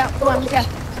 Guys, down, come on, let's go.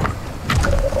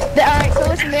 Alright, so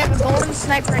listen, they have a golden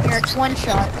sniper in here, it's one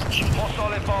shot.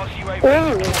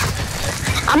 Ooh.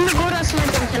 I'm gonna go to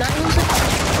sniper, can I use it?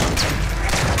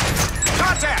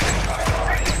 Contact!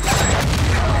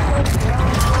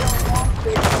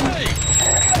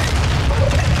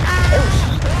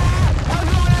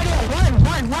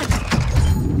 Run.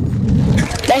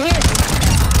 They're here.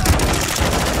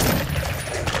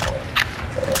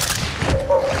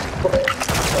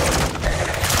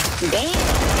 Damn.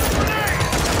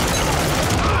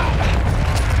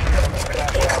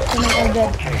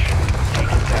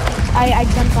 I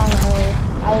jumped on it earlier.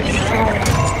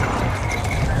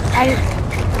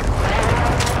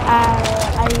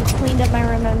 I cleaned up my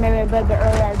room and maybe a bit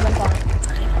earlier. I jumped on it.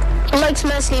 likes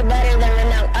Messi better than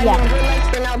Ronaldo? I mean, who likes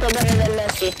Ronaldo better than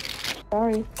Messi?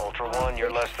 Sorry. Ultra One,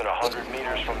 you're less than 100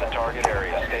 meters from the target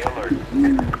area. Stay alert.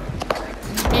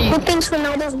 Who thinks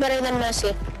Ronaldo's better than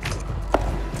Messi?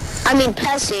 I mean,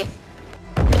 Pessi.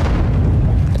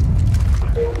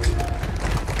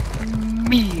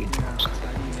 Me.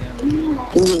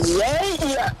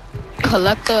 Yeah.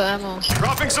 Collect the ammo.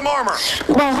 Dropping some armor.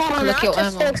 Well, hold on. Collect your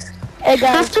ammo. Hey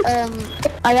guys,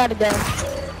 I gotta go.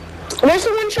 Where's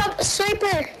the one-shot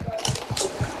sniper?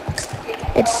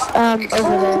 It's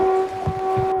over there.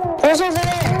 Where's over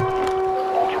there?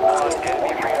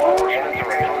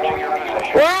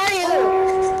 Where are you?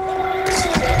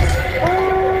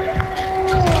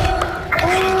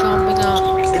 Jumping out.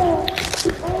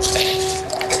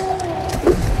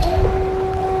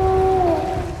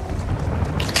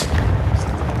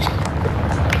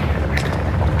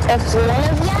 If one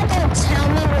of y'all can tell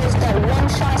me where's that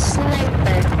one-shot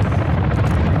sniper,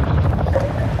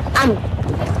 I'm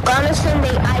gonna send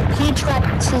the IP track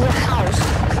to your house.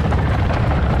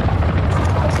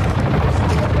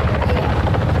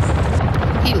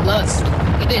 He left.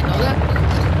 You didn't know that?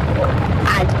 I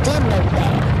did know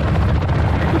that.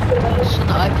 So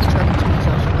the IP track to his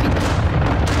house right now.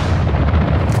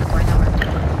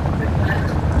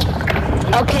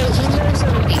 Okay, he lives in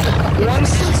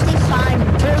 165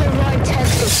 Boulevard,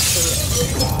 Texas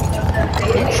Street.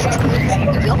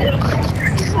 Yo,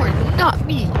 you are not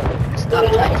me. Stop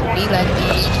trying to be like me.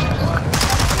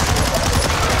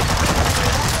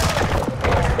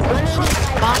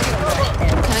 Mom,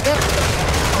 can I go?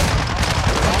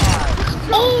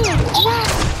 Oh, wow.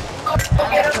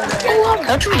 Oh, I'm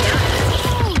country.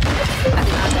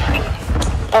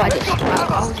 Oh, I just, I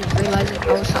was just realizing I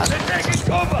was shot.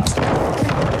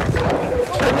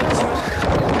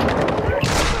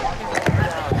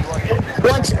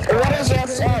 What is your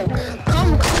say? Come,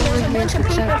 there's a bunch of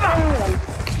people following them.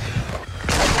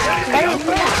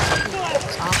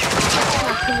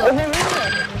 Over here.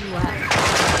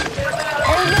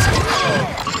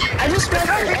 I just met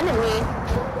an enemy.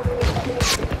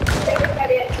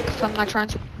 So I'm not trying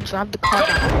to drive the car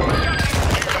down.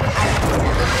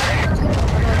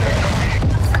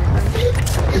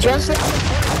 Just like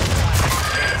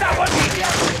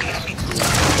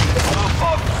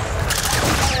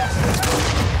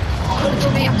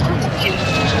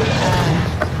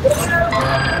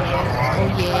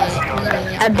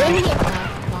I've been here.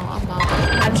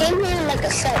 I came here in like a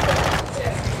second.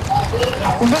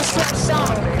 This is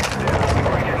song.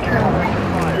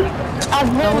 I've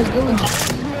been doing.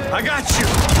 I got you.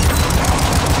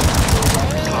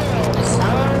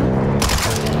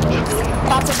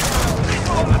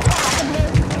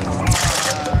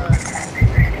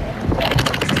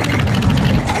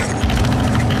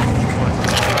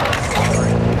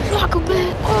 Fuck him,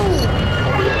 man. Oh.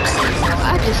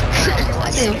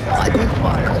 I didn't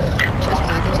fire.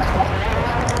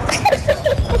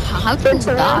 How did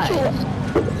you die?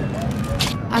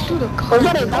 I threw the car.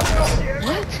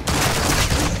 What?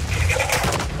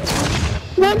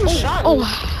 No, just shot. Oh.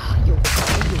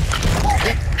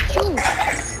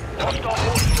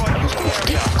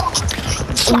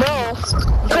 No.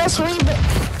 Press reboot.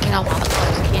 Get out my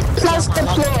life. Press the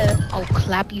floor. I'll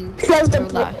clap you. Press the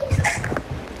floor.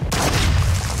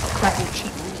 I'll clap your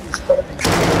cheek.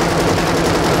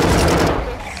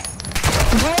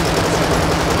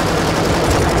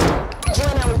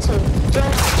 Join our team. Join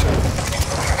our team.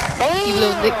 You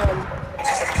little dick.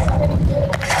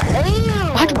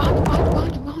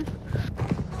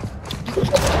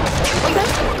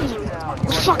 Behind you.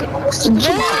 Fuck it.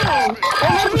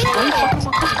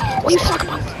 Why you fucking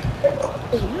my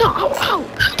cousin? No, I'm out.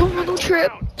 Don't run no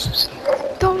trip.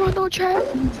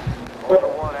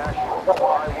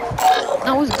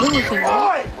 That was good with him, bro.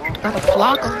 Got a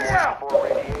flock on him.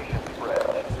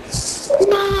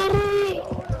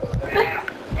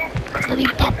 Let me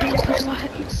pop in because my head.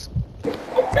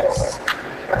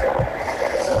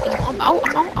 I'm out,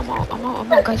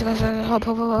 guys, help.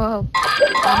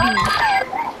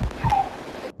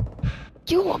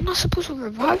 Yo, I'm not supposed to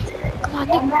revive. Come on,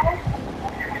 nigga.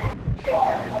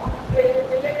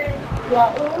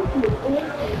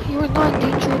 You're not in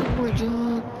danger anymore,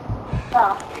 John.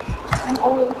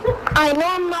 I know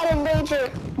I'm not in danger,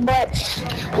 but...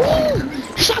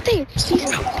 He's out there!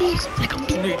 He's out there! Like I'm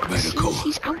being...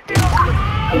 He's out there!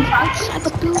 He's outside the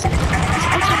building! He's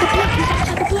outside the block!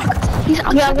 He's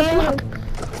outside the block!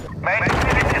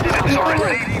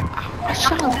 I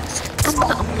shot him!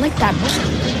 I'm like that, bro.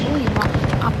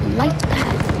 I'm like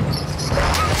that.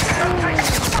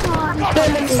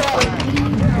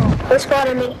 What's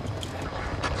spotting me?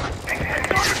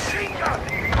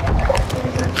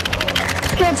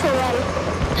 killed two already.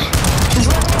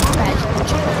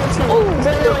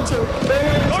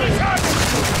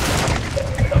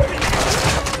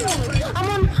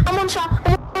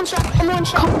 I'm one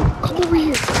shot. Come over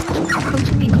here. Come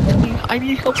to me. I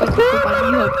need help. I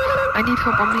need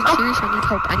help. I'm being serious. I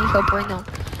need help right now.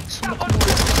 Smoke more.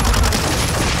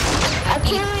 I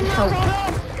can't help.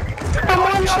 I'm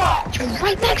one shot. You're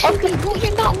right next to me. No,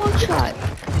 you're not one shot.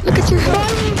 Look at your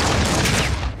head.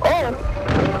 Oh, damn.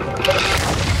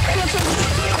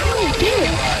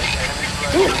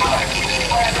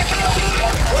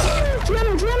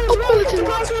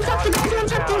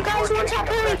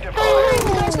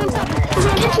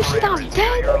 Can't you see that I'm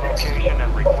dead? I'm dead.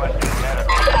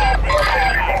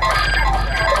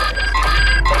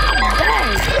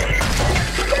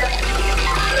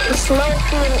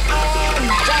 smoking all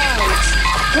dogs.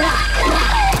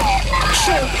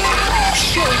 Shoot.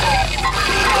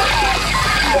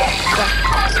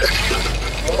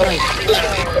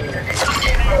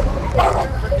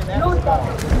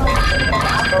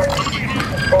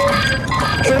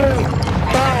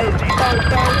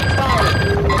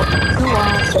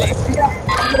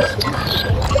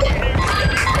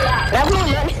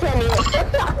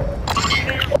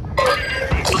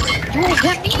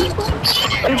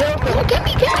 I'm joking. Get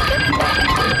me.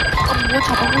 What's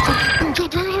up?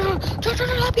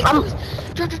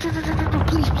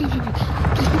 Please.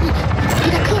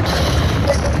 Get a clutch.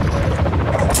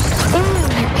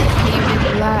 You came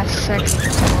in last second.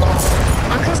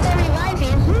 Uncle still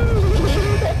reviving.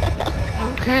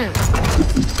 Okay.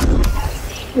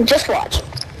 Just watch.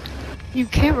 You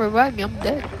can't revive me, I'm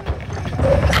dead.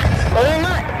 No, you're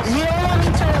not. You don't want me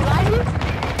to revive you?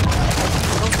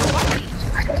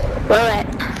 Alright.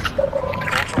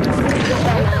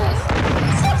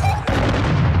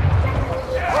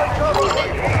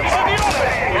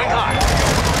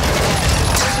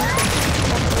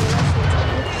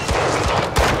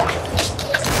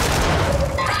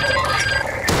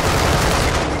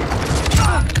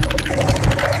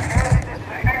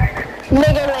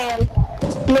 Nigga land.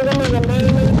 Nigga.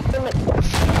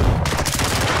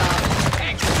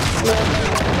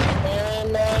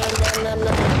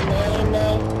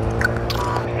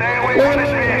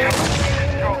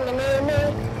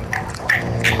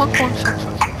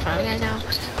 Right now.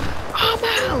 I'm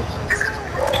out.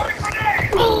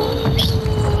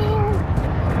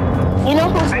 You know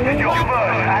who's This is your first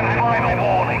and final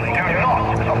warning. Do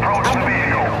not approach the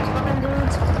vehicle.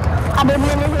 I've been in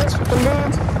the hills with the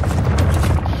dudes.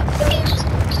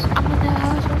 I'm in the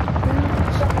house with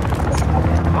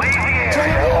Leave the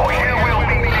area or you will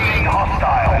be deemed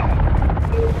hostile.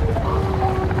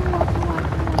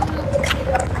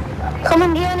 Come on,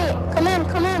 Johnny. Come on.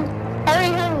 Hurry,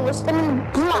 we're spinning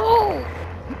block.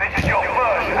 This is your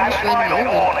first and final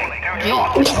warning. Do not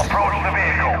approach the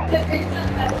vehicle.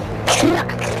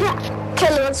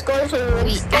 Okay, let's go to the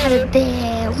out of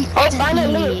there.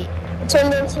 finally. It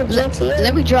turned into GTA.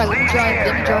 Let me drive. Or you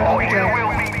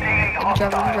will be deemed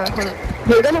hostile. Hold up.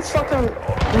 You're gonna fucking...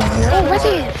 Oh, right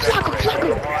there. Flock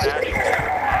him.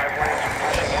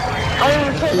 I don't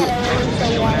even care that I didn't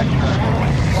say water.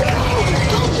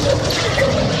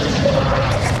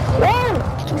 Run!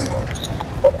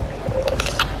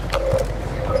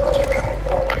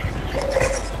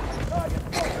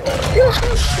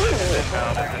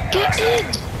 Get in.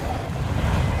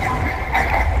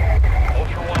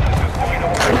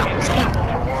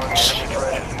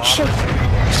 Shoot.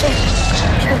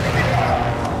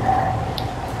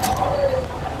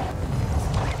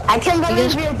 I can't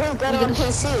believe you're this good on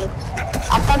PC.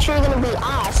 I thought you were gonna be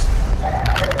ass.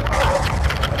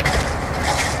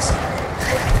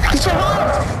 You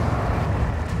survived!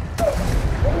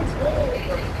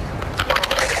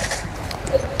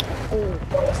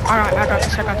 Alright, I got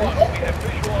this.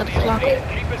 Let's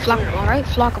flock him, alright?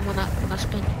 Flock him when I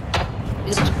spin.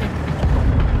 You gotta spin.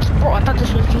 Bro, I thought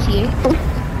this was GTA.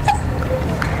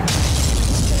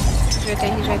 He's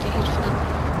right there. He's finna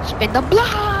spin the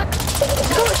block!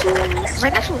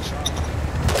 Right next to us.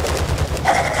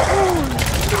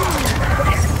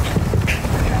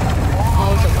 I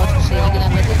was about to say, you're gonna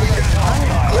make it.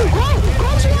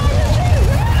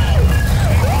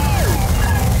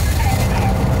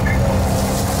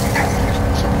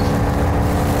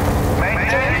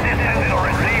 Maintain distance or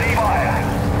receive fire.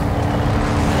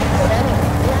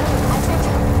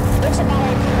 It's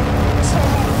about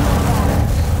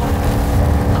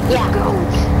yeah.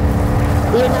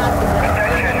 You're not the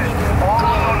Attention. All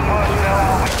those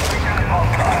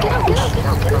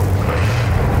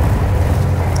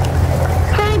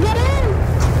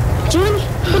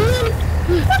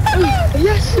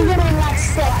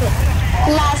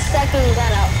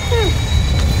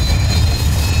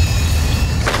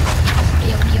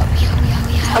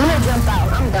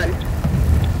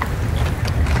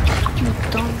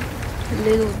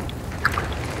doing?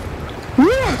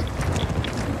 Yeah.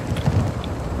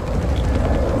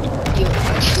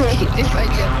 Yo, if I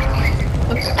jump.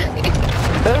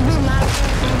 It'll be my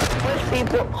first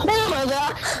people. Oh my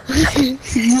god.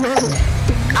 Yo.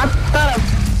 I thought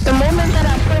the moment that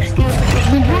I pushed you,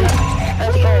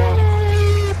 let's go.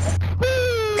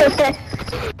 Okay.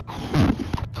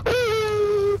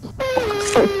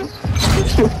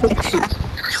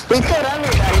 We killed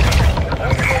everybody.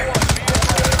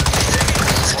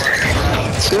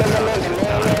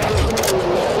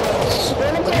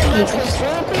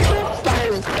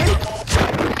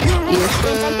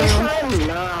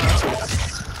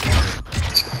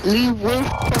 Leave with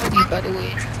party, by the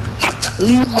way.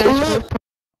 Leave match with.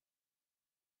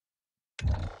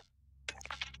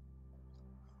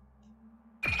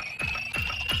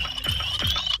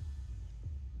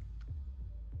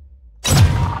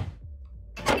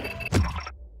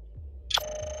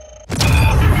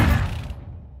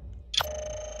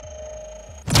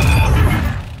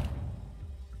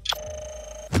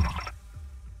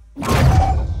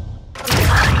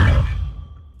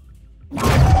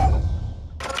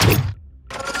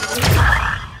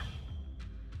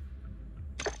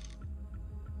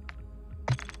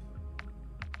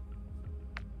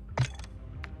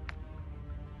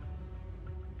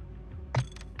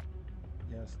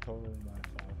 Yeah, it's totally my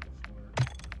fault before.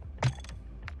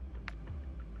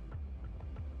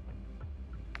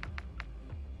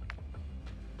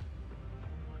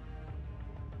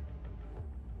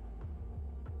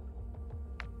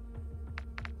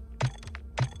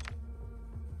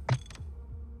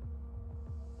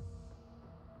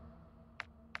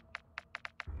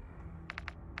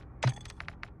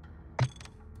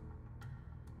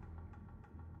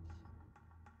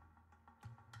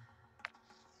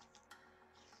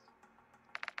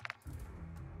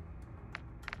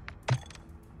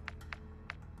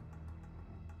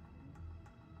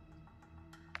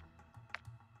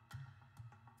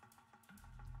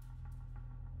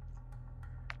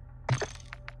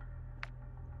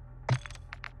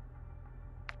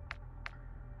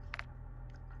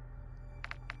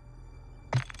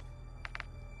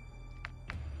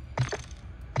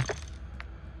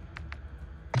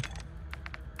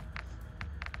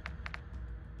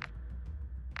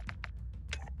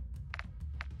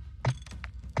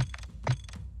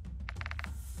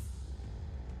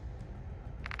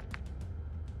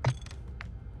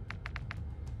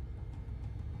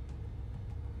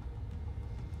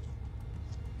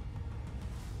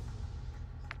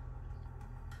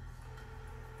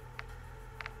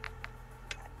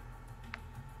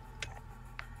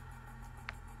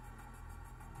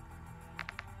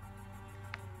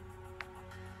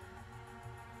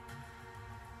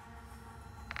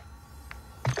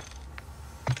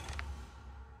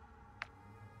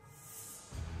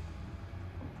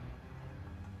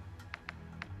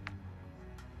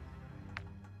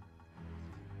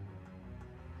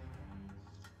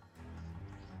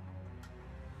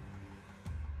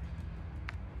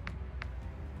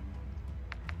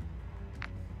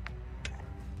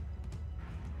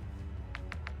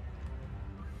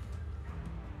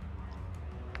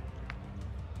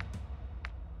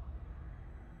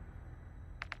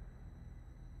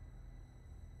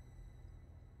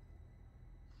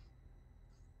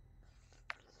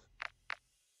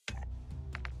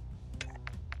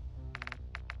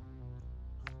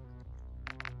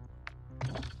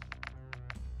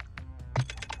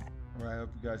 Alright, I hope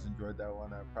you guys enjoyed that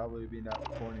one. I'll probably be not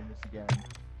recording this again.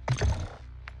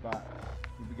 But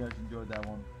hope you guys enjoyed that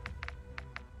one.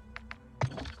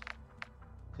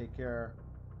 Take care.